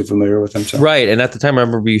you're not too familiar with him. So. Right. And at the time, I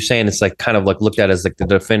remember you saying it's like kind of like looked at as like the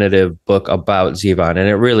definitive book about Zevon. And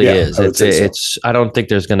it really is. It's I don't think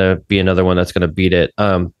there's going to be another one that's going to beat it.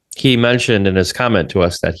 He mentioned in his comment to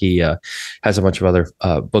us that he has a bunch of other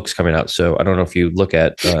books coming out. So I don't know if you look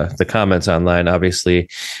at the comments online. Obviously,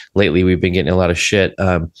 lately we've been getting a lot of shit.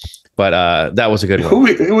 But that was a good one.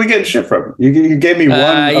 Who we getting shit from? You gave me one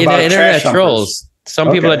about internet trash trolls.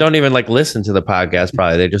 Some people that don't even like listen to the podcast,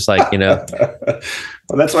 probably they just like well,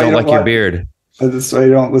 that's why don't like your beard. That's why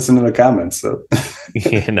you don't listen to the comments. So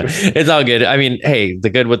it's all good. I mean, hey, the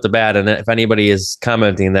good with the bad, and if anybody is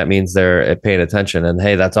commenting, that means they're paying attention. And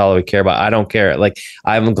hey, that's all we care about. I don't care. Like,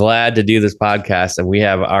 I'm glad to do this podcast, and we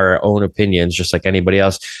have our own opinions, just like anybody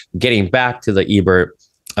else. Getting back to the Ebert,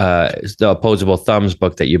 the Opposable Thumbs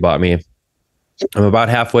book that you bought me. I'm about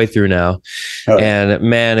halfway through now, and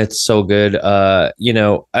man, it's so good.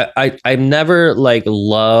 I never like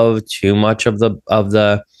loved too much of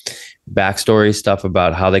the backstory stuff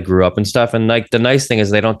about how they grew up and stuff. And like the nice thing is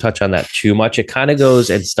they don't touch on that too much. It kind of goes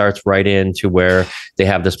and starts right into where they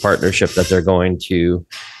have this partnership that they're going to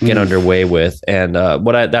get underway with. And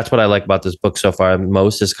that's what I like about this book so far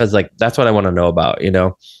most is because like that's what I want to know about, I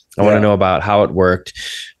want to know about how it worked.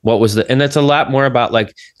 What was and it's a lot more about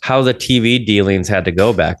like how the TV dealings had to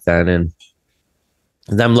go back then and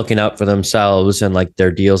them looking out for themselves and like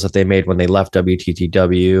their deals that they made when they left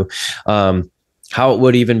WTTW, how it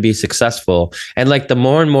would even be successful. And like the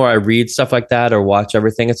more and more I read stuff like that or watch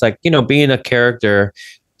everything, it's like, being a character,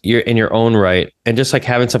 you're in your own right and just like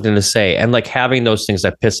having something to say and like having those things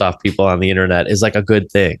that piss off people on the internet is like a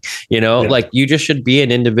good thing, like you just should be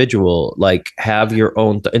an individual, like have your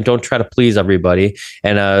own and don't try to please everybody.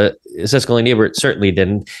 And Siskel and Ebert certainly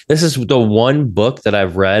didn't. This is the one book that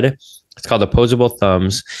I've read. It's called Opposable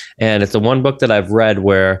Thumbs. And it's the one book that I've read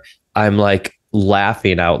where I'm like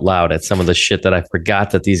laughing out loud at some of the shit that I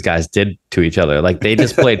forgot that these guys did to each other. Like they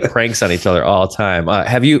just played pranks on each other all the time.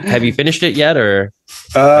 Have you finished it yet or?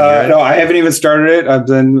 No, I haven't even started it. I've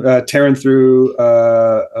been tearing through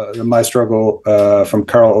My Struggle from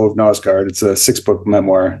Karl Ove Knausgaard. It's a 6-book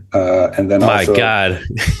memoir. And then my God.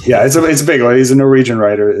 Yeah, it's a big one. He's a Norwegian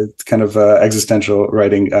writer. It's kind of existential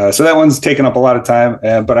writing. So that one's taken up a lot of time,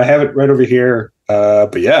 but I have it right over here.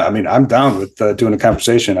 But yeah, I mean, I'm down with doing a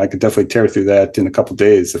conversation. I could definitely tear through that in a couple of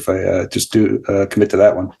days if I just do commit to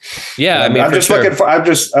that one. Yeah, I mean, I'm just looking for. I'm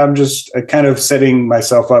just kind of setting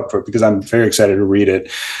myself up for it because I'm very excited to read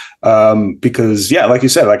it. Because yeah, like you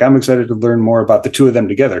said, like I'm excited to learn more about the two of them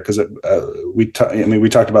together. Because we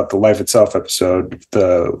talked about the Life Itself episode,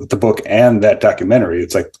 the book, and that documentary.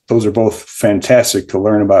 It's like those are both fantastic to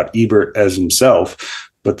learn about Ebert as himself.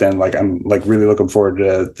 But then, like, I'm like really looking forward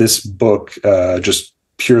to this book, just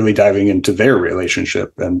purely diving into their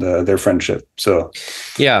relationship and their friendship. So,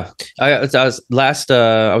 yeah, I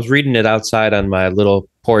was reading it outside on my little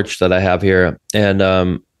porch that I have here, and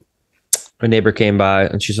a neighbor came by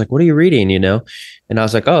and she's like, "What are you reading?" You know, and I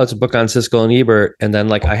was like, "Oh, it's a book on Siskel and Ebert." And then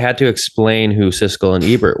like I had to explain who Siskel and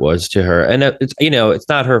Ebert was to her, and it's it's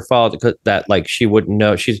not her fault that like she wouldn't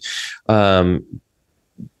know. She's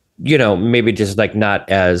maybe just like not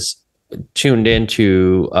as tuned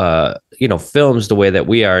into films the way that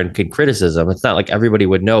we are and can criticism. It's not like everybody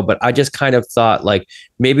would know, but I just kind of thought like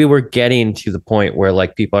maybe we're getting to the point where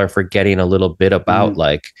like people are forgetting a little bit about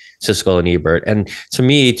like Siskel and Ebert. And to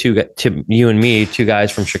me, to you and me, two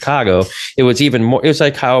guys from Chicago, it was even more. It was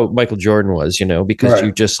like how Michael Jordan was, because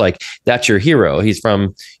you just like that's your hero. He's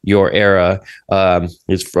from your era.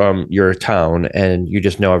 He's from your town, and you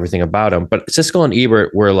just know everything about him. But Siskel and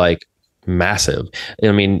Ebert were like massive.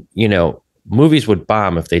 I mean, movies would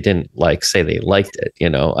bomb if they didn't like say they liked it.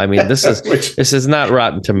 I mean, this is this is not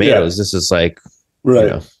Rotten Tomatoes. Yeah. This is like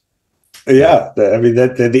right. Yeah,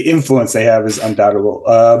 the influence they have is undoubtable.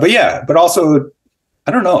 But also,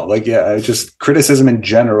 I don't know. Like, just criticism in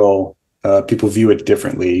general. People view it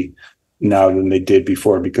differently now than they did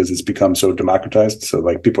before because it's become so democratized. So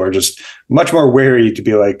like people are just much more wary to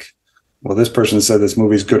be like, well, this person said this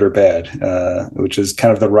movie's good or bad, which is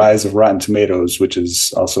kind of the rise of Rotten Tomatoes, which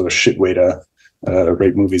is also a shit way to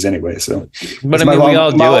rate movies anyway. So, but I mean, we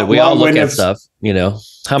all do it. We all look at stuff.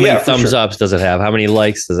 How many thumbs ups does it have? How many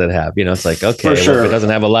likes does it have? It's like, okay, well, if it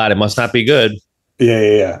doesn't have a lot, it must not be good.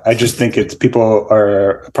 Yeah. I just think it's people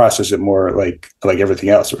are process it more like everything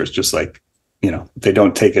else, where it's just like, they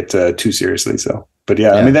don't take it too seriously. So, but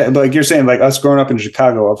yeah, I mean, like you're saying, like us growing up in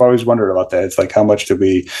Chicago, I've always wondered about that. It's like, how much did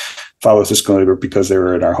we follow Siskel and Ebert because they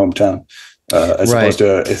were in our hometown, as opposed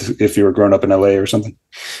to if you were growing up in LA or something.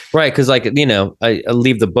 Right. Cause like, I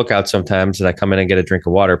leave the book out sometimes and I come in and get a drink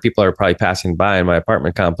of water. People are probably passing by in my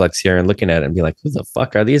apartment complex here and looking at it and be like, who the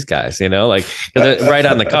fuck are these guys? Like right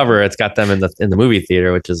on the cover, it's got them in the movie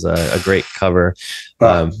theater, which is a great cover.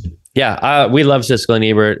 Wow. We love Siskel and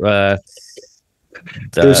Ebert.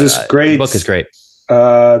 There's this great book is great.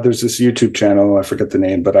 There's this YouTube channel, I forget the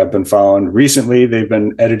name, but I've been following recently. They've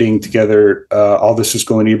been editing together all the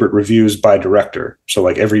Siskel and Ebert reviews by director. So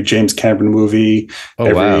like every James Cameron movie,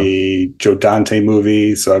 every Joe Dante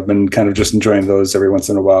movie. So I've been kind of just enjoying those every once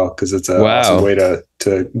in a while because it's an awesome way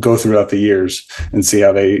to go throughout the years and see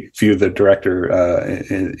how they view the director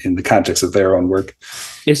in the context of their own work.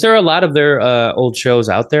 Is there a lot of their old shows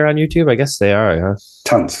out there on YouTube? I guess they are. Huh?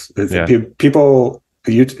 Tons. Yeah. People.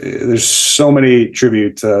 There's so many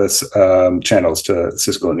tribute channels to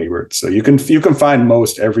Siskel and Ebert, so you can find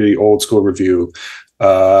most every old school review,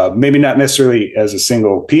 maybe not necessarily as a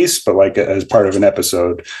single piece, but like as part of an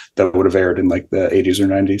episode that would have aired in like the 80s or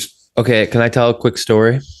 90s. Okay, can I tell a quick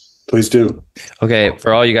story? Please do. Okay,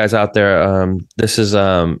 for all you guys out there, this is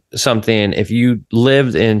something. If you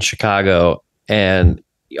lived in Chicago and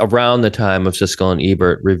around the time of Siskel and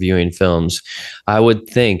Ebert reviewing films, I would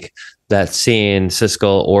think that seeing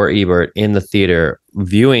Siskel or Ebert in the theater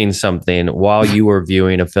viewing something while you were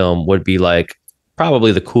viewing a film would be like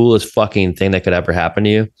probably the coolest fucking thing that could ever happen to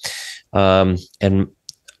you. And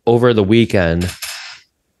over the weekend,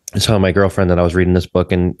 I was telling my girlfriend that I was reading this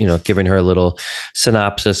book and, giving her a little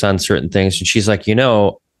synopsis on certain things. And she's like,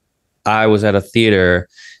 I was at a theater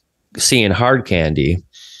seeing Hard Candy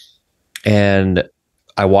and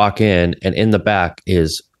I walk in and in the back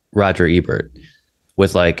is Roger Ebert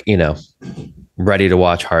with like, ready to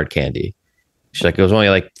watch Hard Candy. She's like, it was only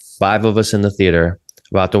like 5 of us in the theater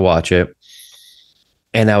about to watch it.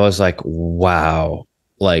 And I was like, wow,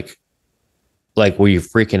 like, were you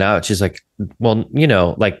freaking out? She's like, well,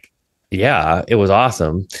 yeah, it was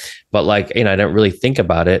awesome. But like, I didn't really think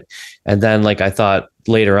about it. And then like, I thought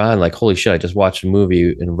later on, like, holy shit, I just watched a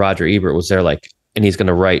movie and Roger Ebert was there, like, and he's going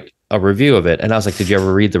to write a review of it. And I was like, did you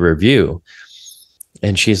ever read the review?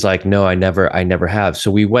 And she's like, no, I never have. So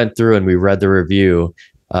we went through and we read the review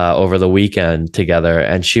over the weekend together.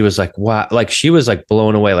 And she was like, wow, like she was like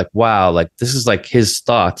blown away. Like, wow, like this is like his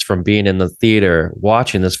thoughts from being in the theater,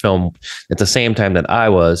 watching this film at the same time that I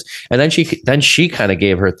was. And then she kind of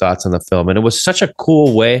gave her thoughts on the film. And it was such a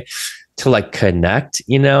cool way to like connect,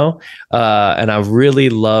 and I really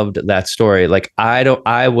loved that story. Like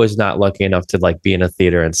I was not lucky enough to like be in a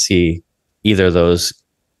theater and see either of those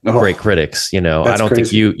great critics. I don't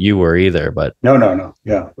crazy. think you were either, but no.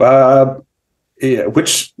 Yeah. Yeah.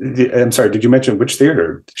 I'm sorry. Did you mention which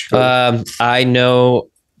theater? Did you go to? I know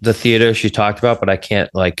the theater she talked about, but I can't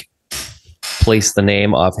like place the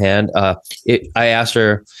name offhand. I asked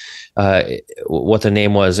her what the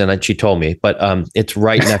name was, and then she told me, but it's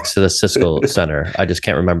right next to the Siskel Center. I just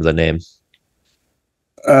can't remember the name.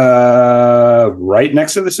 Right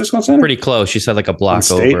next to the Siskel Center? Pretty close. She said like a block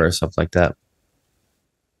over or something like that.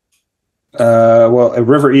 Well,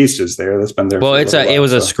 River East is there. That's been there. Well, it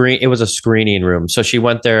was a screening room. So she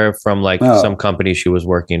went there from like some company she was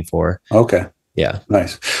working for. Okay. Yeah.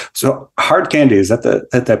 Nice. So Hard Candy, is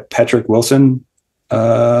that Patrick Wilson?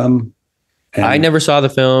 I never saw the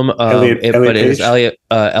film, but it is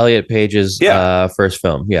Elliot Page's first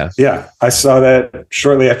film. Yeah. Yeah. I saw that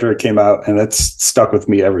shortly after it came out, and that's stuck with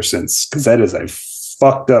me ever since, because that is a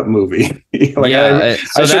fucked up movie. Like, I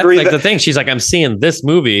should read like the thing. She's like, I'm seeing this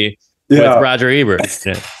movie with Roger Ebert.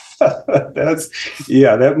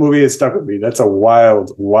 That movie is stuck with me. That's a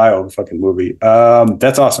wild fucking movie.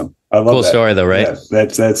 That's awesome. I love cool that story though, right? Yeah,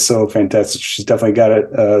 that's so fantastic. She's definitely got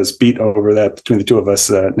it beat over that between the two of us.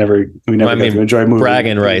 We never got to enjoy movies.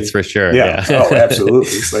 Bragging rights for sure. Yeah. Oh, absolutely.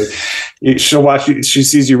 It's like she'll watch you. She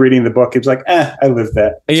sees you reading the book. It's like, I lived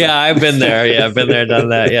that. So. Yeah, I've been there. Yeah, I've been there, done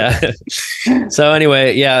that. Yeah. So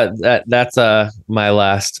anyway, that's my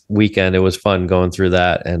last weekend. It was fun going through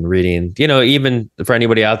that and reading. Even for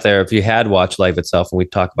anybody out there, if you had watched Life Itself, and we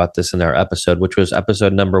talked about this in our episode, which was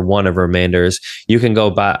episode number 1 of Remainders, you can go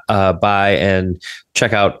by and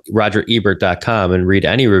check out RogerEbert.com and read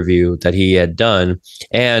any review that he had done,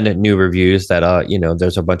 and new reviews that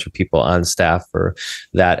there's a bunch of people on staff for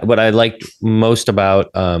that. What I liked most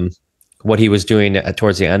about what he was doing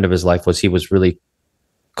towards the end of his life was he was really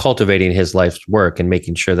cultivating his life's work and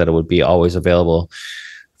making sure that it would be always available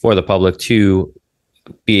for the public to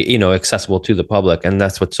be accessible to the public. And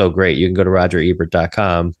that's what's so great. You can go to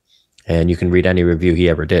RogerEbert.com and you can read any review he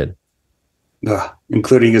ever did.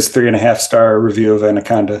 Including his 3.5-star review of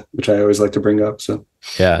Anaconda, which I always like to bring up. So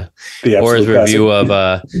yeah, or his review of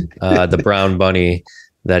the Brown Bunny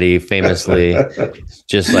that he famously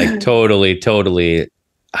just like totally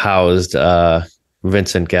housed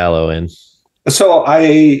Vincent Gallo in. So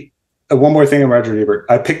one more thing on Roger Ebert.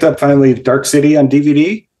 I picked up finally Dark City on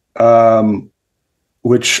DVD,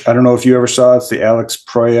 which I don't know if you ever saw. It's the Alex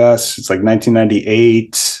Proyas. It's like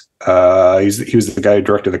 1998. He was the guy who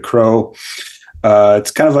directed The Crow.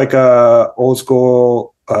 It's kind of like a old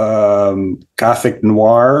school gothic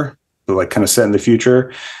noir, but like kind of set in the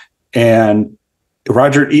future. And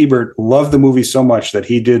Roger Ebert loved the movie so much that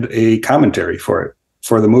he did a commentary for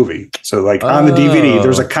the movie. So like on the DVD,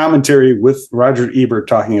 there's a commentary with Roger Ebert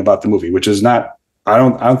talking about the movie, which is not. I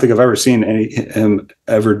don't think I've ever seen him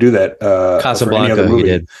ever do that. Casablanca, for any other movie. he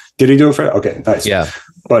did. Did he do it for? Okay, nice. Yeah.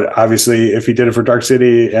 But obviously, if he did it for Dark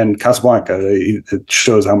City and Casablanca, it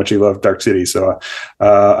shows how much he loved Dark City. So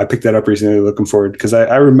I picked that up recently, looking forward, because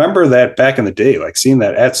I remember that back in the day, like seeing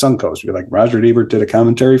that at Suncoast. Be like, Roger Ebert did a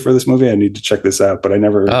commentary for this movie. I need to check this out, but I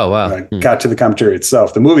never got to the commentary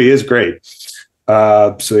itself. The movie is great.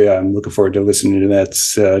 So yeah, I'm looking forward to listening to that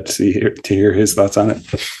to hear his thoughts on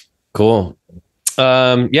it. Cool.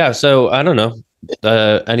 So I don't know.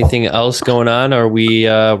 Anything else going on? Are we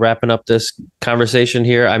wrapping up this conversation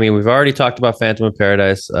here? I mean, we've already talked about Phantom of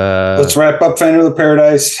Paradise. Let's wrap up Phantom of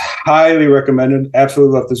Paradise. Highly recommended.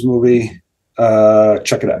 Absolutely love this movie.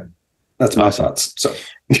 Check it out. That's my thoughts. So,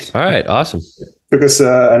 all right, awesome. Took us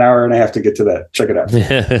an hour and a half to get to that. Check it out.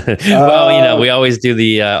 Well, we always do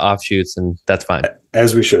the offshoots, and that's fine.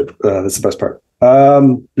 As we should. That's the best part.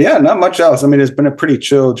 Not much else. I mean, it's been a pretty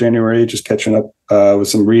chill January, just catching up with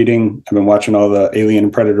some reading. I've been watching all the Alien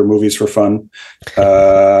and Predator movies for fun,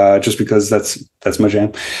 just because that's my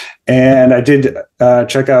jam. And I did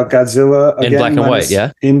check out Godzilla again, in black and white,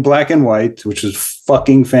 yeah, in black and white, which is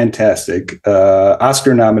fucking fantastic.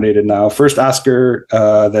 Oscar nominated now, first Oscar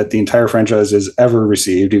that the entire franchise has ever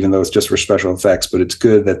received, even though it's just for special effects. But it's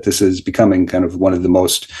good that this is becoming kind of one of the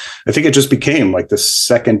most. I think it just became like the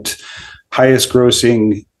second highest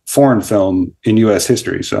grossing foreign film in U.S.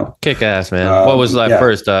 history. So kick ass, man. What was that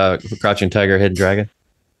first? Crouching Tiger, Hidden Dragon?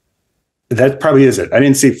 That probably is it. I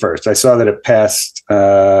didn't see first. I saw that it passed.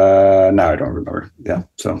 Now I don't remember. Yeah.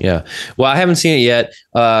 So yeah. Well, I haven't seen it yet.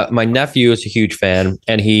 My nephew is a huge fan,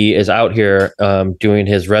 and he is out here doing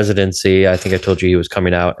his residency. I think I told you he was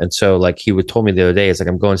coming out, and so like he told me the other day, it's like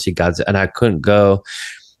I'm going to see Godzilla, and I couldn't go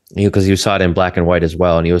because you saw it in black and white as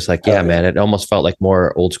well, and he was like, "Yeah, man, it almost felt like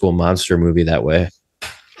more old school monster movie that way."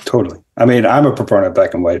 Totally. I mean, I'm a proponent of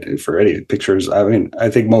black and white for any pictures. I mean, I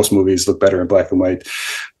think most movies look better in black and white,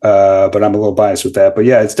 but I'm a little biased with that. But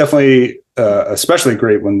yeah, it's definitely especially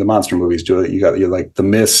great when the monster movies do it. You're like The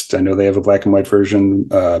Mist. I know they have a black and white version.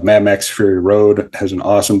 Mad Max Fury Road has an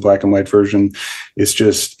awesome black and white version. It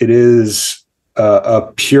is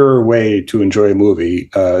a pure way to enjoy a movie,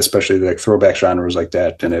 especially like throwback genres like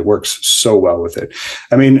that, and it works so well with it.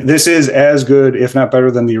 I mean, this is as good, if not better,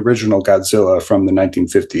 than the original Godzilla from the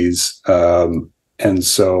 1950s, and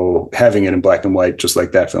so having it in black and white, just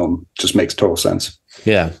like that film, just makes total sense.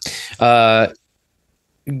 Yeah,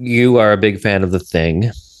 you are a big fan of The Thing,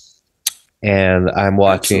 and I'm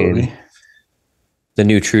watching the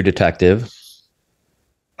new True Detective.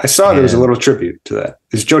 I saw there was a little tribute to that.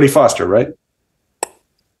 It's Jodie Foster, right?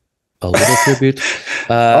 A little tribute.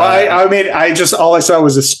 I mean, all I saw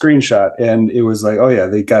was a screenshot, and it was like, oh yeah,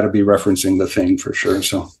 they got to be referencing The Thing for sure.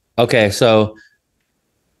 So okay, so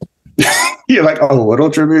you're like a little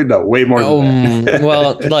tribute? No, way more. Than that.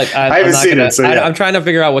 Well, look, I haven't seen it. So yeah. I'm trying to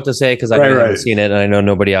figure out what to say because I haven't seen it, and I know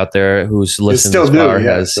nobody out there who's listened this far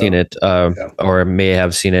has seen it, or may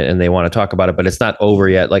have seen it, and they want to talk about it. But it's not over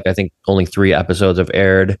yet. Like I think only 3 episodes have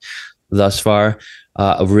aired thus far.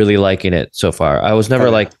 Of really liking it so far. I was never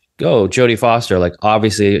like, oh, Jodie Foster, like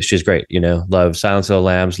obviously she's great, love Silence of the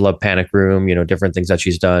Lambs, love Panic Room, different things that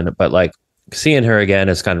she's done, but like seeing her again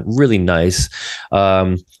is kind of really nice.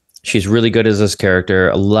 She's really good as this character,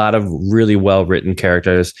 a lot of really well-written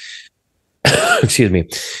characters. Excuse me.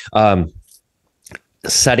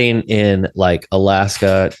 Setting in like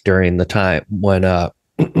Alaska during the time when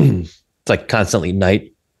it's like constantly night.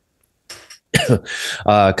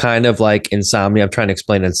 Kind of like Insomnia. I'm trying to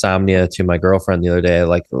explain Insomnia to my girlfriend the other day,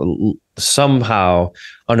 like somehow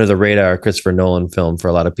under the radar Christopher Nolan film for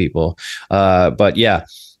a lot of people. But yeah,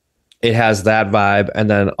 it has that vibe. And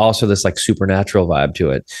then also this like supernatural vibe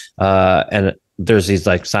to it. And there's these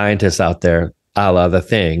like scientists out there, a la The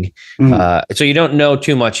Thing. So you don't know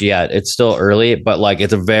too much yet. It's still early, but like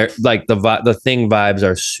it's a very like the Thing vibes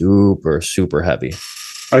are super, super heavy.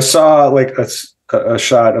 I saw like a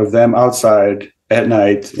shot of them outside at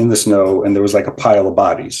night in the snow, and there was like a pile of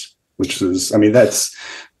bodies, which is, I mean,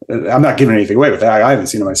 I'm not giving anything away with that. I haven't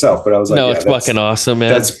seen it myself, but I was like, no, it's fucking awesome,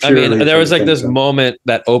 man. I mean, there was like this moment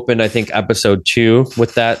that opened, I think episode 2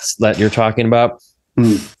 with that you're talking about.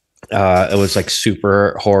 It was like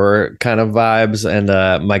super horror kind of vibes. And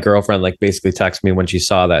my girlfriend like basically texted me when she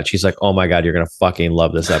saw that. She's like, oh my God, you're going to fucking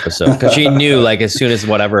love this episode. Cause she knew like as soon as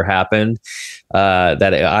whatever happened,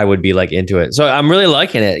 that I would be like into it. So I'm really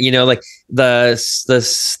liking it. Like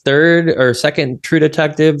the third or second True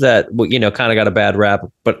Detective that, kind of got a bad rap,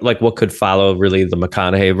 but like what could follow really the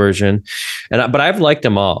McConaughey version. But I've liked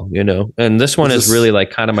them all, and this one is really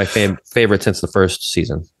like kind of my favorite since the first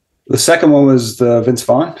season. The second one was the Vince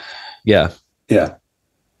Vaughn. Yeah. Yeah.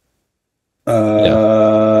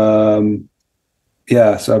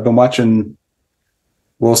 So I've been watching.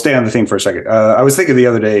 We'll stay on The Thing for a second. I was thinking the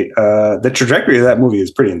other day, the trajectory of that movie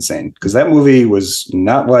is pretty insane because that movie was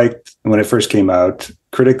not liked when it first came out,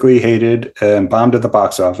 critically hated and bombed at the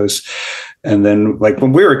box office. And then like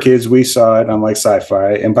when we were kids, we saw it on like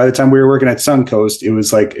Sci-Fi. And by the time we were working at Suncoast, it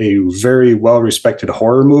was like a very well-respected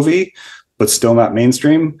horror movie, but still not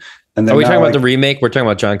mainstream. And then are we talking about the remake? We're talking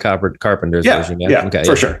about John Carpenter's version. Yeah, okay,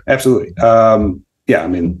 for sure. Absolutely. I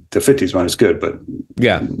mean, the 50s one is good, but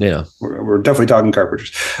we're definitely talking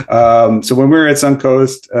Carpenters. So when we were at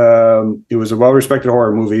Suncoast, it was a well-respected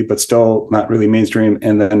horror movie, but still not really mainstream.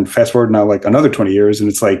 And then fast forward now like another 20 years, and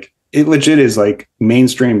it's like, it legit is like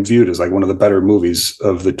mainstream viewed as like one of the better movies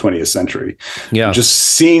of the 20th century. Yeah. And just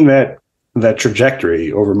seeing that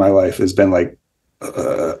trajectory over my life has been like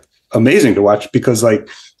amazing to watch because like,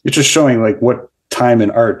 it's just showing like what time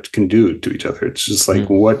and art can do to each other. It's just like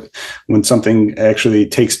when something actually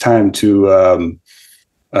takes time to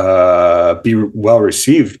be well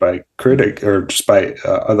received by critic or just by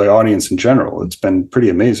the audience in general. It's been pretty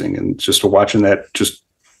amazing. And just watching that just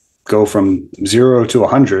go from 0 to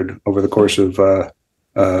 100 over the course of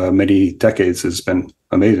many decades has been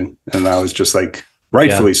amazing. And I was just like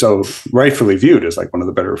rightfully viewed as like one of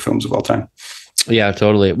the better films of all time. Yeah,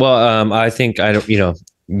 totally. Well, I think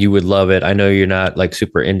you would love it. I know you're not like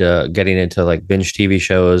super into getting into like binge TV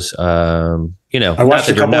shows. I watched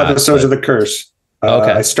a couple episodes of The Curse.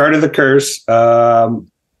 Okay. I started The Curse.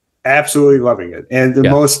 Absolutely loving it. And the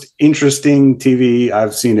most interesting TV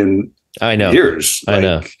I've seen in years. I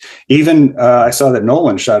know. Even I saw that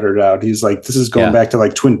Nolan shouted it out. He's like, this is going back to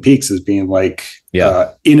like Twin Peaks as being like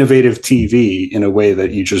innovative TV in a way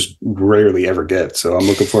that you just rarely ever get. So I'm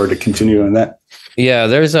looking forward to continuing that. Yeah,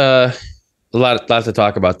 there's a lot to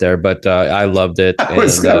talk about there, but I loved it.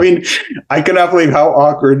 I mean, I cannot believe how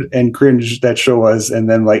awkward and cringe that show was. And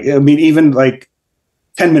then even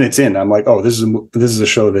 10 minutes in, I'm like, oh, this is a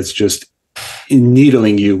show that's just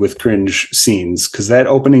needling you with cringe scenes. Because that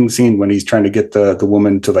opening scene when he's trying to get the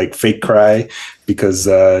woman to fake cry because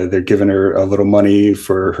they're giving her a little money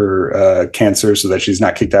for her cancer so that she's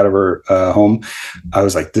not kicked out of her home. I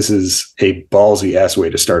was like, this is a ballsy ass way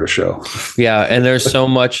to start a show. Yeah. And there's so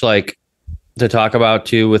much to talk about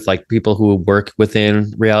too with people who work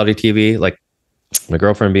within reality TV, like my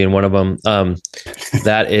girlfriend being one of them.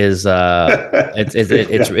 That is it's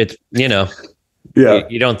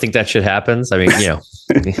you don't think that shit happens. I mean,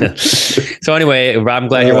 So anyway, I'm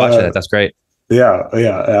glad you're watching it. That's great. Yeah.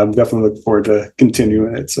 I'm definitely looking forward to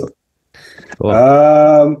continuing it. So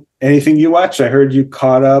cool. Anything you watched? I heard you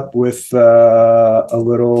caught up with a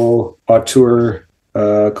little auteur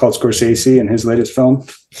called Scorsese and his latest film.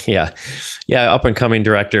 Yeah. Up and coming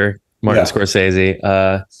director, Martin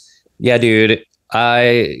Scorsese. Dude.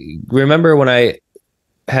 I remember when I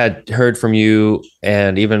had heard from you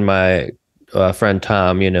and even my friend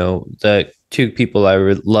Tom, the two people I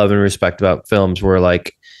love and respect about films were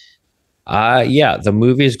like, the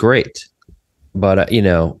movie is great, but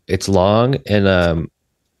it's long and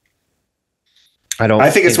I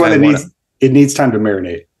think it's one that needs time to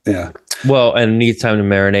marinate. Yeah. Well, and needs time to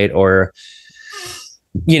marinate, or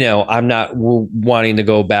I'm not wanting to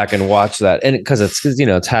go back and watch that, and because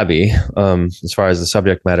it's heavy as far as the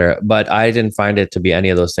subject matter, but I didn't find it to be any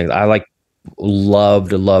of those things. I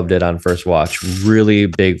loved it on first watch. Really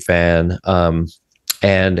big fan.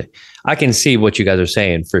 And I can see what you guys are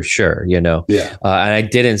saying for sure, And I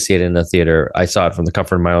didn't see it in the theater. I saw it from the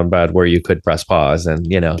comfort of my own bed where you could press pause and,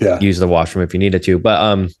 use the washroom if you needed to.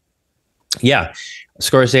 But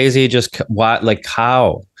Scorsese just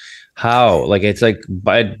how it's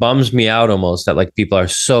it bums me out almost that people are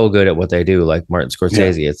so good at what they do, like Martin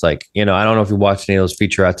Scorsese. Yeah. It's I don't know if you watched any of those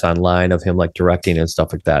featurettes online of him directing and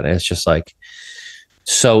stuff like that, and it's just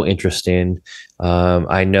so interesting.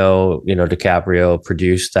 I know DiCaprio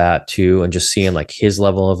produced that too, and just seeing his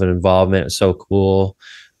level of involvement is so cool.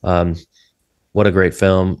 What a great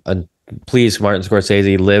film. And please, Martin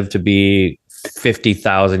Scorsese, live to be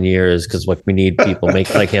 50,000 years, because we need people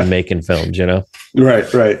like him making films,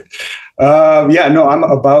 Right. I'm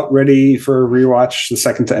about ready for a rewatch the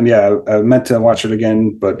second time. I meant to watch it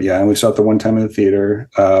again, but I only saw it the one time in the theater.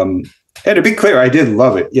 And to be clear, I did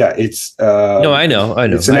love it. It's no, I know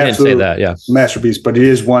it's an absolute masterpiece, but it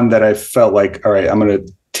is one that I felt like, all right, I'm going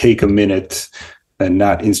to take a minute and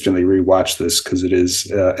not instantly rewatch this, because it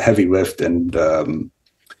is a heavy lift. And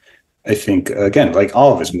I think, again,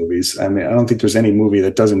 all of his movies, I mean, I don't think there's any movie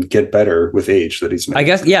that doesn't get better with age that he's made.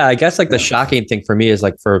 I guess the shocking thing for me is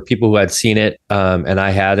for people who had seen it and I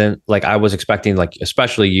hadn't, I was expecting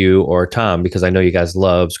especially you or Tom, because I know you guys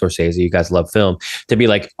love Scorsese, you guys love film, to be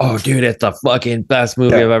oh dude, it's the fucking best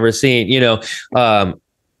movie I've ever seen, and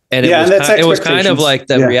it was kind of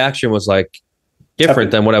the reaction was different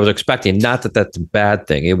than what I was expecting. Not that that's a bad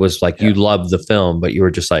thing. It was you loved the film, but you were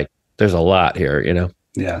just there's a lot here,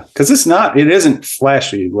 Yeah, because it isn't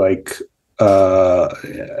flashy. I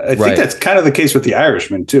think that's kind of the case with The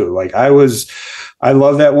Irishman too. I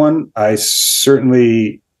love that one. I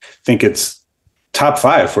certainly think it's top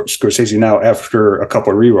 5 for Scorsese now after a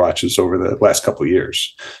couple of rewatches over the last couple of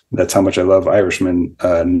years. That's how much I love Irishman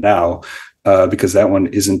now, because that one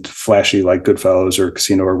isn't flashy like Goodfellas or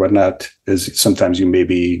Casino or whatnot, as sometimes you may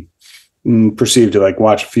be perceived to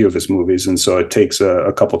watch a few of his movies, and so it takes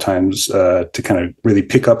a couple times to kind of really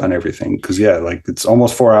pick up on everything, because it's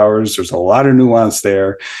almost 4 hours. There's a lot of nuance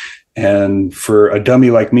there, and for a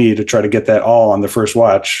dummy like me to try to get that all on the first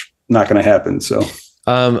watch, not going to happen. So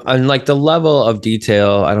and the level of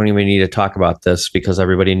detail, I don't even need to talk about this, because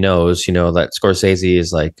everybody knows that Scorsese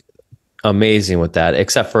is amazing with that,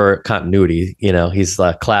 except for continuity. He's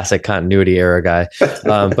the classic continuity era guy.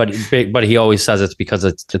 But he always says it's because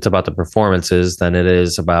it's about the performances than it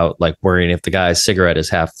is about worrying if the guy's cigarette is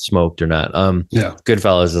half smoked or not.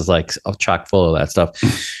 Goodfellas is chock full of that stuff.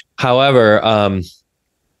 However,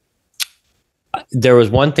 there was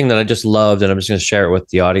one thing that I just loved, and I'm just going to share it with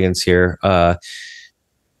the audience here,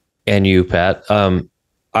 and you, Pat.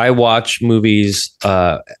 I watch movies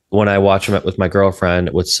when I watch them with my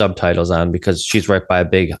girlfriend with subtitles on, because she's right by a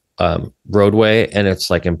big roadway, and it's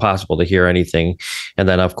impossible to hear anything. And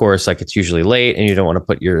then of course, it's usually late, and you don't want to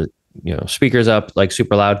put your speakers up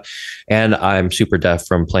super loud. And I'm super deaf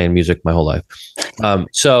from playing music my whole life.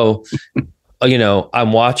 So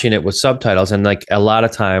I'm watching it with subtitles, and like a lot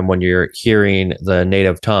of time when you're hearing the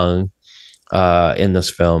native tongue in this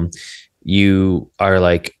film, you are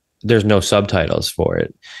like, there's no subtitles for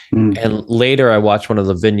it. And later I watched one of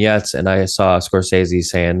the vignettes and I saw Scorsese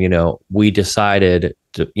saying, we decided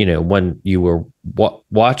to, when you were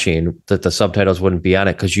watching, that the subtitles wouldn't be on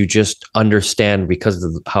it because you just understand, because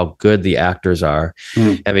of how good the actors are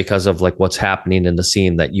and because of like what's happening in the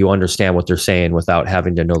scene, that you understand what they're saying without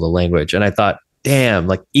having to know the language. And I thought, damn,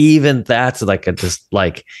 like even that's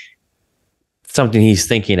like something he's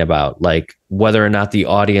thinking about, like whether or not the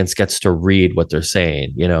audience gets to read what they're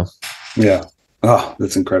saying, Yeah. Oh,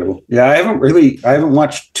 that's incredible. Yeah. I haven't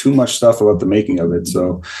watched too much stuff about the making of it.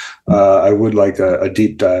 So I would like a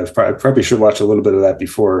deep dive. I probably should watch a little bit of that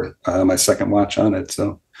before my second watch on it.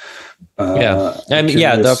 So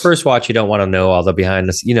the first watch, you don't want to know all the behind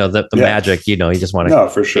the, the magic, you just want to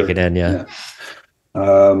for sure. Take it in. Yeah.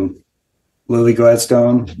 Lily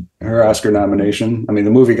Gladstone, her Oscar nomination. I mean,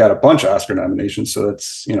 the movie got a bunch of Oscar nominations, so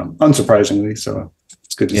that's, unsurprisingly. So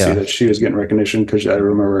it's good to see that she was getting recognition, because I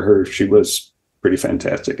remember she was pretty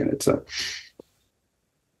fantastic in it. So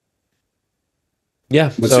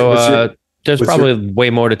yeah. There's probably way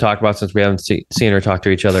more to talk about since we haven't seen or talked to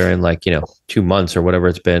each other in like, 2 months or whatever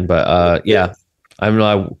it's been. But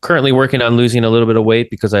I'm currently working on losing a little bit of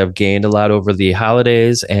weight because I have gained a lot over the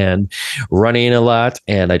holidays and running a lot.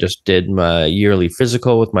 And I just did my yearly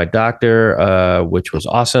physical with my doctor, which was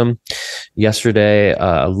awesome yesterday.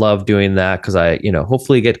 I love doing that because I,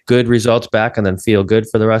 hopefully get good results back and then feel good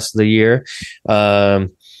for the rest of the year.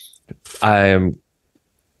 I'm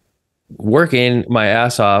working my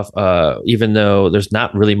ass off, even though there's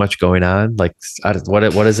not really much going on. Like, what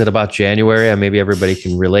is it about January? And maybe everybody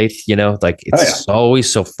can relate, like it's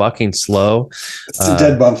always so fucking slow. It's a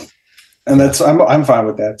dead month. And I'm fine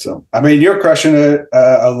with that. So, I mean, you're crushing it.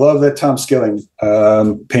 I love that Tom Skilling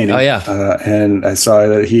painting. Oh yeah. And I saw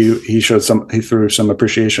that he threw some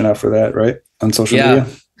appreciation out for that, right? On social media.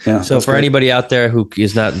 Yeah. So for anybody out there who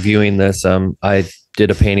is not viewing this, I did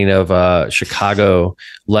a painting of Chicago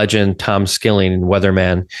legend Tom Skilling,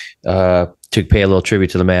 weatherman, to pay a little tribute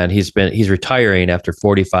to the man. He's retiring after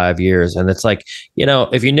 45 years. And it's like,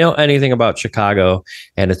 if you know anything about Chicago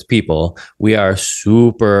and its people, we are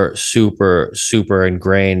super, super, super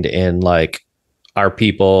ingrained in like our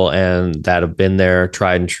people and that have been there,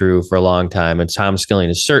 tried and true for a long time. And Tom Skilling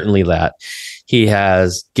is certainly that. He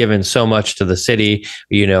has given so much to the city.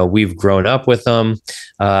 We've grown up with him.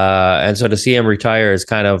 And so to see him retire is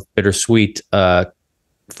kind of bittersweet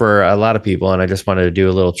for a lot of people. And I just wanted to do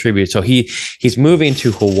a little tribute. So he's moving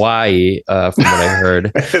to Hawaii, from what I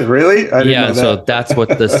heard. Really? I didn't know that. So that's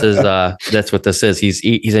what this is. That's what this is.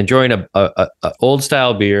 He's enjoying a old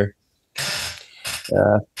style beer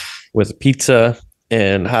with pizza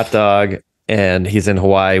and hot dog. And he's in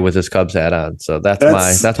Hawaii with his Cubs hat on. So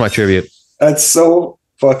that's my tribute. That's so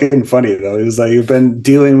fucking funny, though. It's like you've been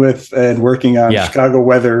dealing with and working on Chicago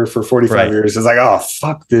weather for 45 years. It's like, oh,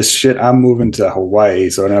 fuck this shit. I'm moving to Hawaii,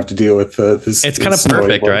 so I don't have to deal with this. It's kind of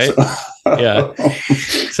perfect, right? Yeah.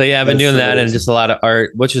 So, I've been doing that and just a lot of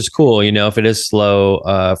art, which is cool. If it is slow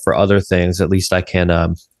for other things, at least I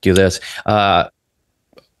can do this. A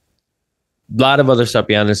lot of other stuff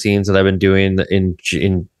behind the scenes that I've been doing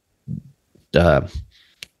in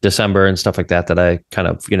December and stuff like that I kind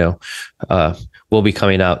of, will be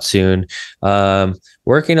coming out soon.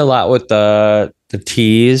 Working a lot with the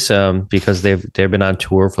Tees because they've been on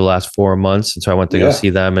tour for the last 4 months. And so I went to go see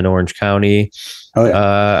them in Orange County. Oh,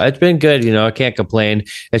 yeah. It's been good. I can't complain.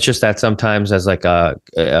 It's just that sometimes as like,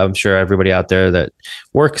 I'm sure everybody out there that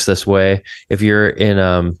works this way, if you're in,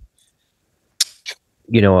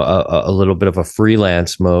 a little bit of a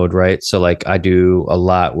freelance mode, right? So like I do a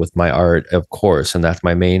lot with my art, of course, and that's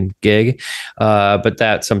my main gig. But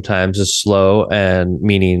that sometimes is slow, and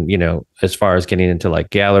meaning, as far as getting into like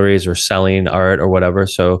galleries or selling art or whatever.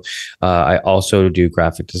 So I also do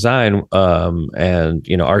graphic design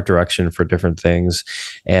and, art direction for different things.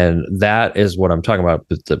 And that is what I'm talking about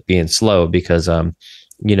with the being slow, because,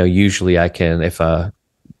 usually I can, if,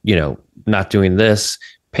 not doing this,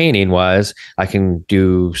 painting wise, I can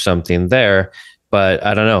do something there, but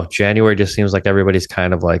I don't know. January just seems like everybody's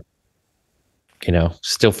kind of like,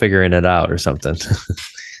 still figuring it out or something.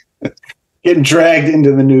 Getting dragged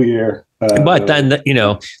into the new year. But then,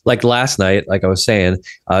 like last night, like I was saying,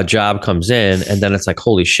 a job comes in and then it's like,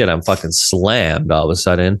 holy shit, I'm fucking slammed all of a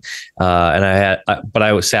sudden. And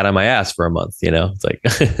I sat on my ass for a month, it's like,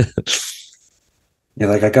 You're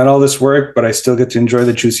like, I got all this work, but I still get to enjoy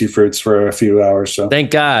the juicy fruits for a few hours. So thank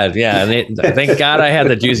God. Yeah. And thank God I had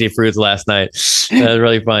the juicy fruits last night. That was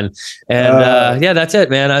really fun. And yeah, that's it,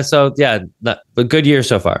 man. So yeah, a good year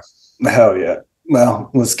so far. Hell yeah. Well,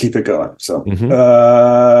 let's keep it going. So what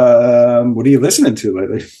are you listening to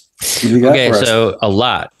lately? What do you got for us? So a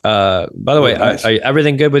lot. By the way, nice.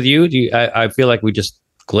 Everything good with you? I feel like we just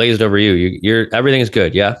glazed over you. You're everything is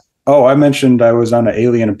good. Yeah. Oh, I mentioned I was on an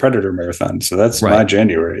Alien and Predator marathon, so that's my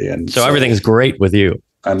January, and so everything's great with you.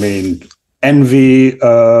 I mean, envy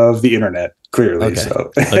of the internet, clearly. Okay.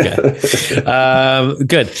 So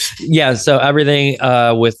good. Yeah. So everything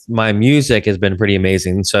with my music has been pretty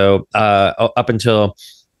amazing. So up until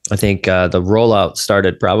I think the rollout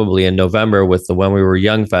started probably in November with the When We Were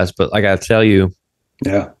Young Fest, but I got to tell you,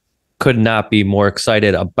 could not be more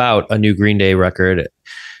excited about a new Green Day record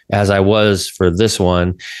as I was for this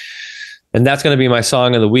one. And that's going to be my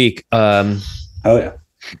song of the week. Oh, yeah.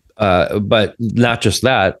 But not just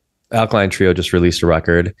that. Alkaline Trio just released a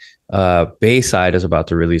record. Bayside is about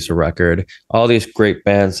to release a record. All these great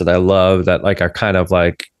bands that I love that like are kind of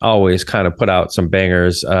like always kind of put out some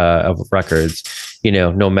bangers of records, you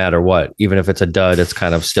know, no matter what. Even if it's a dud, it's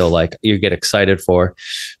kind of still like you get excited for.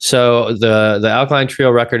 So the Alkaline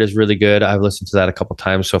Trio record is really good. I've listened to that a couple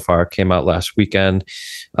times so far. It came out last weekend.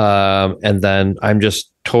 And then I'm just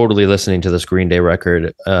totally listening to this Green Day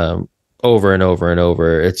record over and over and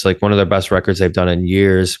over. It's like one of their best records they've done in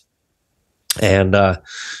years. And I'm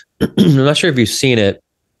not sure if you've seen it,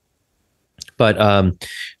 but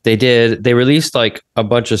they released like a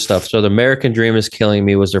bunch of stuff. So The American Dream Is Killing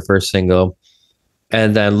Me was their first single.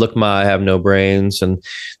 And then Look Ma, I Have No Brains. And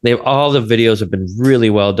all the videos have been really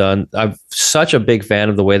well done. I'm such a big fan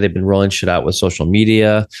of the way they've been rolling shit out with social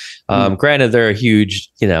media. Granted, they're a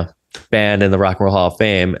huge, band in the Rock and Roll Hall of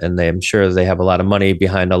Fame, and I'm sure they have a lot of money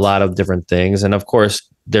behind a lot of different things. And of course,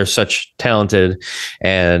 they're such talented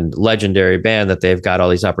and legendary band that they've got all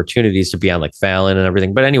these opportunities to be on like Fallon and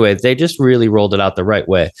everything. But anyway, they just really rolled it out the right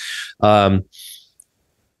way. But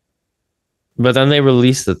then they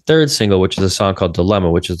released the third single, which is a song called Dilemma,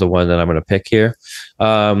 which is the one that I'm going to pick here.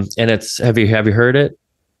 And it's, have you heard it?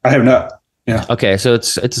 I have not. Yeah. Okay. So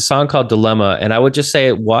it's a song called Dilemma. And I would just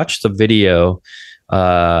say, watch the video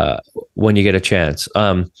when you get a chance.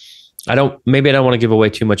 I don't want to give away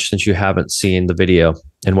too much since you haven't seen the video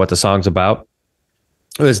and what the song's about.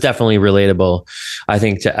 It was definitely relatable, I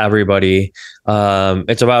think, to everybody.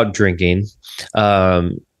 It's about drinking,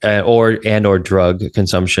 or drug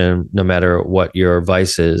consumption, no matter what your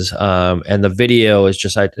vice is. And the video is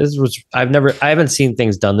just, I haven't seen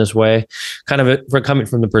things done this way, kind of coming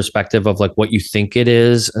from the perspective of like what you think it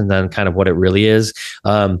is and then kind of what it really is.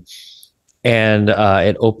 And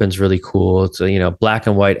it opens really cool. It's black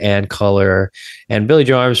and white and color. And Billy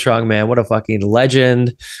Joe Armstrong, man, what a fucking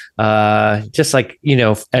legend. Just like,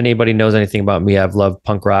 if anybody knows anything about me, I've loved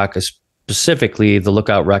punk rock, specifically the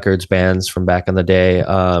Lookout Records bands from back in the day.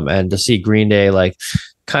 And to see Green Day like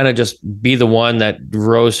kind of just be the one that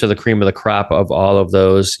rose to the cream of the crop of all of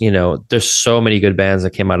those. There's so many good bands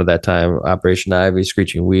that came out of that time. Operation Ivy,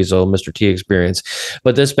 Screeching Weasel, Mr. T Experience.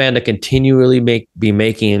 But this band to continually be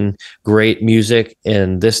making great music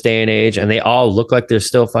in this day and age, and they all look like they're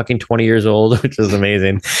still fucking 20 years old, which is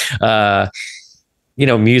amazing.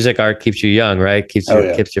 Music art keeps you young, right? Keeps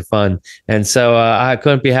you fun. And so I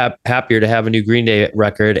couldn't be happier to have a new Green Day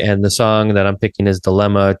record. And the song that I'm picking is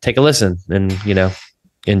Dilemma. Take a listen and,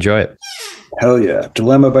 enjoy it. Hell yeah.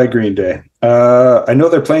 Dilemma by Green Day. I know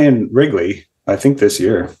they're playing Wrigley, I think this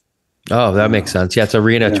year. Oh, that makes sense. Yeah, it's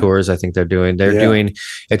arena tours. I think they're doing.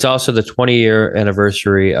 It's also the 20-year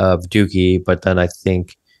anniversary of Dookie, but then I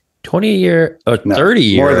think 20-year or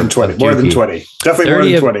 30-year. More than 20. More than 20. Definitely more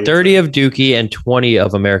than 20. 30 of Dookie and 20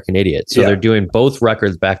 of American Idiot. So they're doing both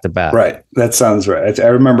records back to back. Right. That sounds right. I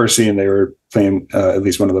remember seeing they were playing at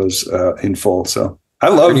least one of those in full. So I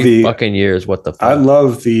love the fucking years. What the fuck? I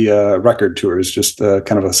love the record tours, just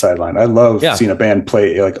kind of a sideline. I love seeing a band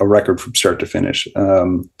play like a record from start to finish.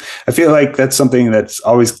 I feel like that's something that's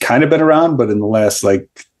always kind of been around, but in the last like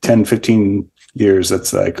 10, 15 years,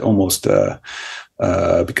 that's like almost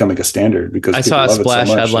becoming a standard because I saw a splash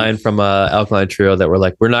headline from Alkaline Trio that were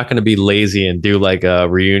like, we're not going to be lazy and do like a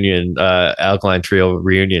reunion, Alkaline Trio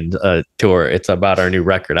reunion tour. It's about our new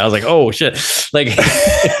record. I was like, oh shit. Like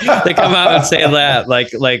they come out and say that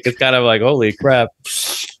like it's kind of like, holy crap,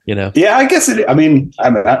 Yeah, I guess it, I mean,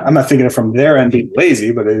 I'm not thinking it from their end being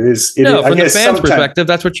lazy, but from the band's perspective,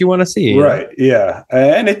 that's what you want to see. Right. Yeah.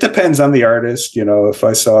 And it depends on the artist. If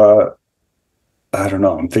I saw I don't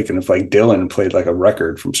know. I'm thinking if like Dylan played like a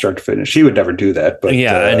record from start to finish, he would never do that. But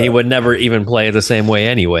yeah, and he would never even play it the same way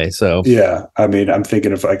anyway. So yeah, I mean, I'm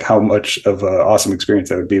thinking of like how much of an awesome experience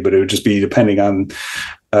that would be, but it would just be depending on,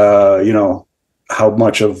 you know, how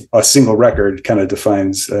much of a single record kind of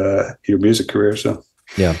defines your music career. So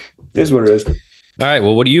yeah, it is what it is. All right.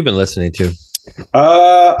 Well, what have you been listening to?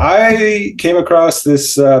 I came across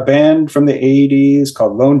this band from the 80s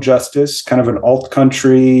called Lone Justice, kind of an alt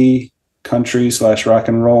country / rock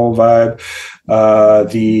and roll vibe.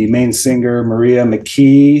 The main singer, Maria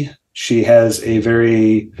McKee, she has a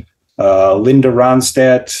very Linda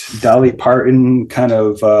Ronstadt, Dolly Parton kind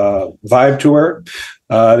of vibe to her.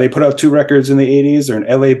 They put out 2 records in the 80s. They're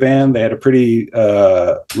an LA band. They had a pretty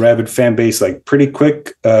rabid fan base, like pretty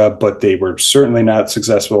quick, but they were certainly not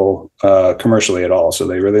successful commercially at all. So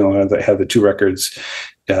they really only had the 2 records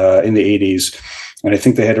in the 80s. And I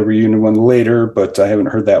think they had a reunion one later, but I haven't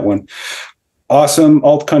heard that one. Awesome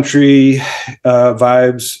alt country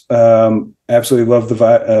vibes. Absolutely love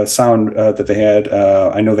the sound that they had.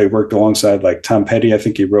 I know they worked alongside like Tom Petty. I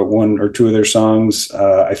think he wrote 1 or 2 of their songs.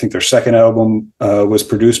 I think their second album was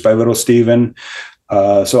produced by Little Steven.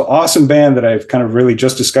 So awesome band that I've kind of really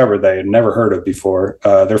just discovered that I had never heard of before.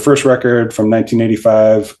 Their first record from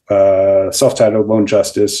 1985, self-titled Lone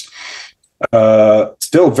Justice.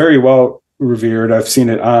 Still very well revered. I've seen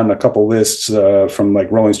it on a couple lists from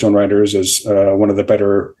like Rolling Stone writers as one of the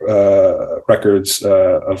better records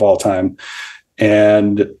of all time.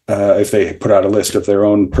 And if they put out a list of their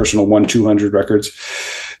own personal 1-200 records.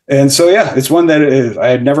 And so, yeah, it's one that I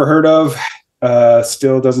had never heard of.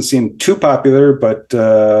 Still doesn't seem too popular, but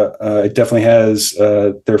it definitely has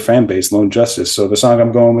their fan base, Lone Justice. So the song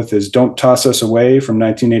I'm going with is Don't Toss Us Away from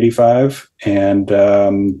 1985.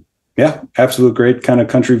 And yeah, absolute great kind of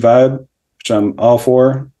country vibe, which I'm all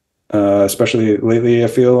for, especially lately, I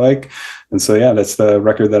feel like. And so, yeah, that's the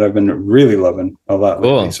record that I've been really loving a lot.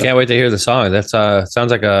 Cool. Lately, so. Can't wait to hear the song. That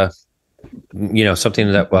sounds like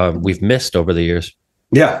something that we've missed over the years.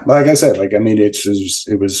 Yeah, like I said, like I mean, it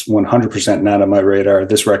was 100% not on my radar,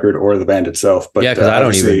 this record or the band itself. But yeah, because I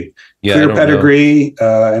don't even clear pedigree,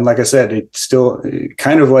 and like I said, it's still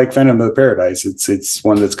kind of like Phantom of the Paradise. It's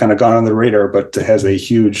one that's kind of gone on the radar, but has a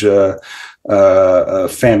huge fan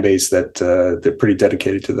base that they're pretty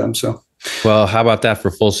dedicated to them. So, well, how about that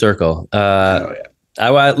for full circle?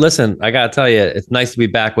 Listen, I gotta tell you, it's nice to be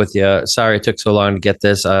back with you. Sorry it took so long to get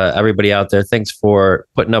this. Everybody out there, thanks for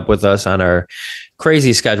putting up with us on our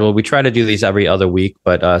crazy schedule. We try to do these every other week,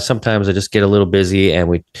 but sometimes I just get a little busy and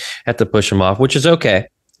we have to push them off, which is okay.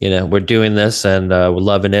 You know, we're doing this and we're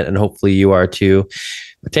loving it, and hopefully you are too.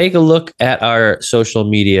 Take a look at our social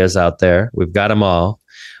medias out there. We've got them all.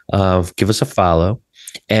 Give us a follow,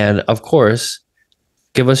 and of course,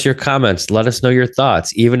 give us your comments. Let us know your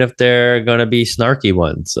thoughts, even if they're going to be snarky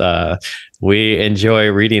ones. We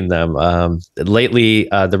enjoy reading them. Lately,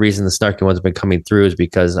 the reason the snarky ones have been coming through is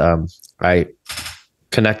because I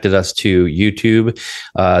connected us to YouTube.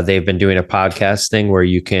 They've been doing a podcast thing where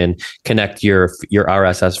you can connect your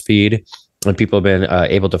RSS feed, and people have been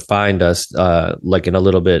able to find us like in a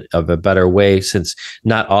little bit of a better way, since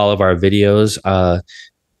not all of our videos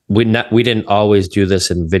we didn't always do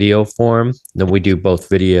this in video form. Then we do both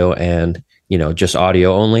video and, just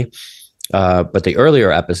audio only. But the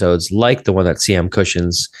earlier episodes, like the one that CM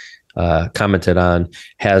Cushions commented on,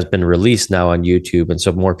 has been released now on YouTube. And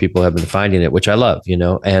so more people have been finding it, which I love,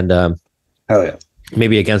 and hell yeah.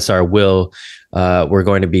 Maybe against our will, we're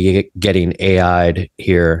going to be getting AI'd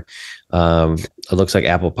here. It looks like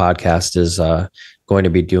Apple Podcast is going to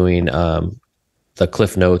be doing the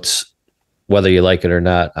Cliff Notes, whether you like it or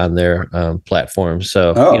not, on their platform.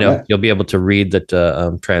 So, you'll be able to read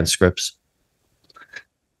the transcripts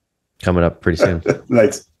coming up pretty soon.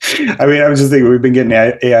 Nice. I mean, I was just thinking we've been getting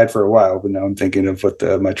AI for a while, but now I'm thinking of what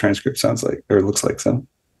my transcript sounds like or looks like. So,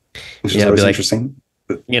 which is always interesting.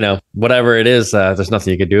 Whatever it is, there's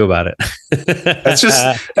nothing you can do about it.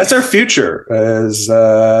 That's our future, as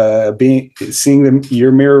seeing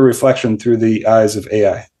your mirror reflection through the eyes of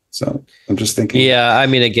AI. So I'm just thinking. Yeah, I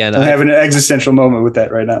mean, again, I'm having an existential moment with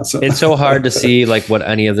that right now. So it's so hard to see like what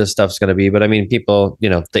any of this stuff's going to be. But I mean, people,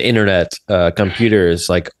 the internet, computers,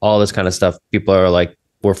 like all this kind of stuff, people are like,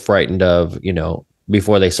 were frightened of,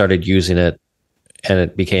 before they started using it, and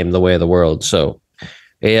it became the way of the world. So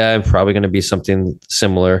AI probably going to be something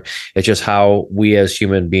similar. It's just how we as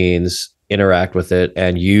human beings interact with it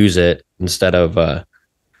and use it instead of.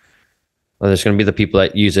 There's going to be the people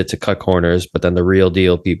that use it to cut corners, but then the real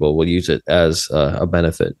deal people will use it as a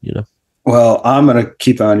benefit, Well, I'm going to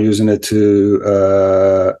keep on using it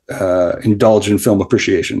to indulge in film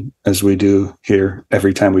appreciation, as we do here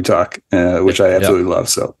every time we talk, which I absolutely love.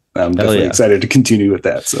 So I'm definitely excited to continue with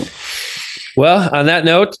that. So, well, on that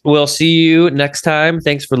note, we'll see you next time.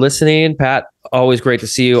 Thanks for listening, Pat. Always great to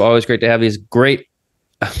see you. Always great to have these great,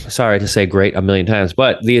 sorry to say great a million times,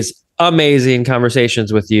 but these amazing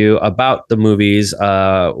conversations with you about the movies.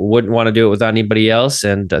 Wouldn't want to do it without anybody else,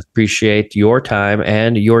 and appreciate your time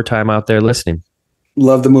and your time out there listening.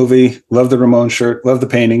 Love the movie. Love the Ramon shirt. Love the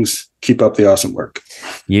paintings. Keep up the awesome work.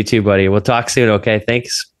 You too, buddy. We'll talk soon. Okay.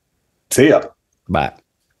 Thanks. See ya. Bye.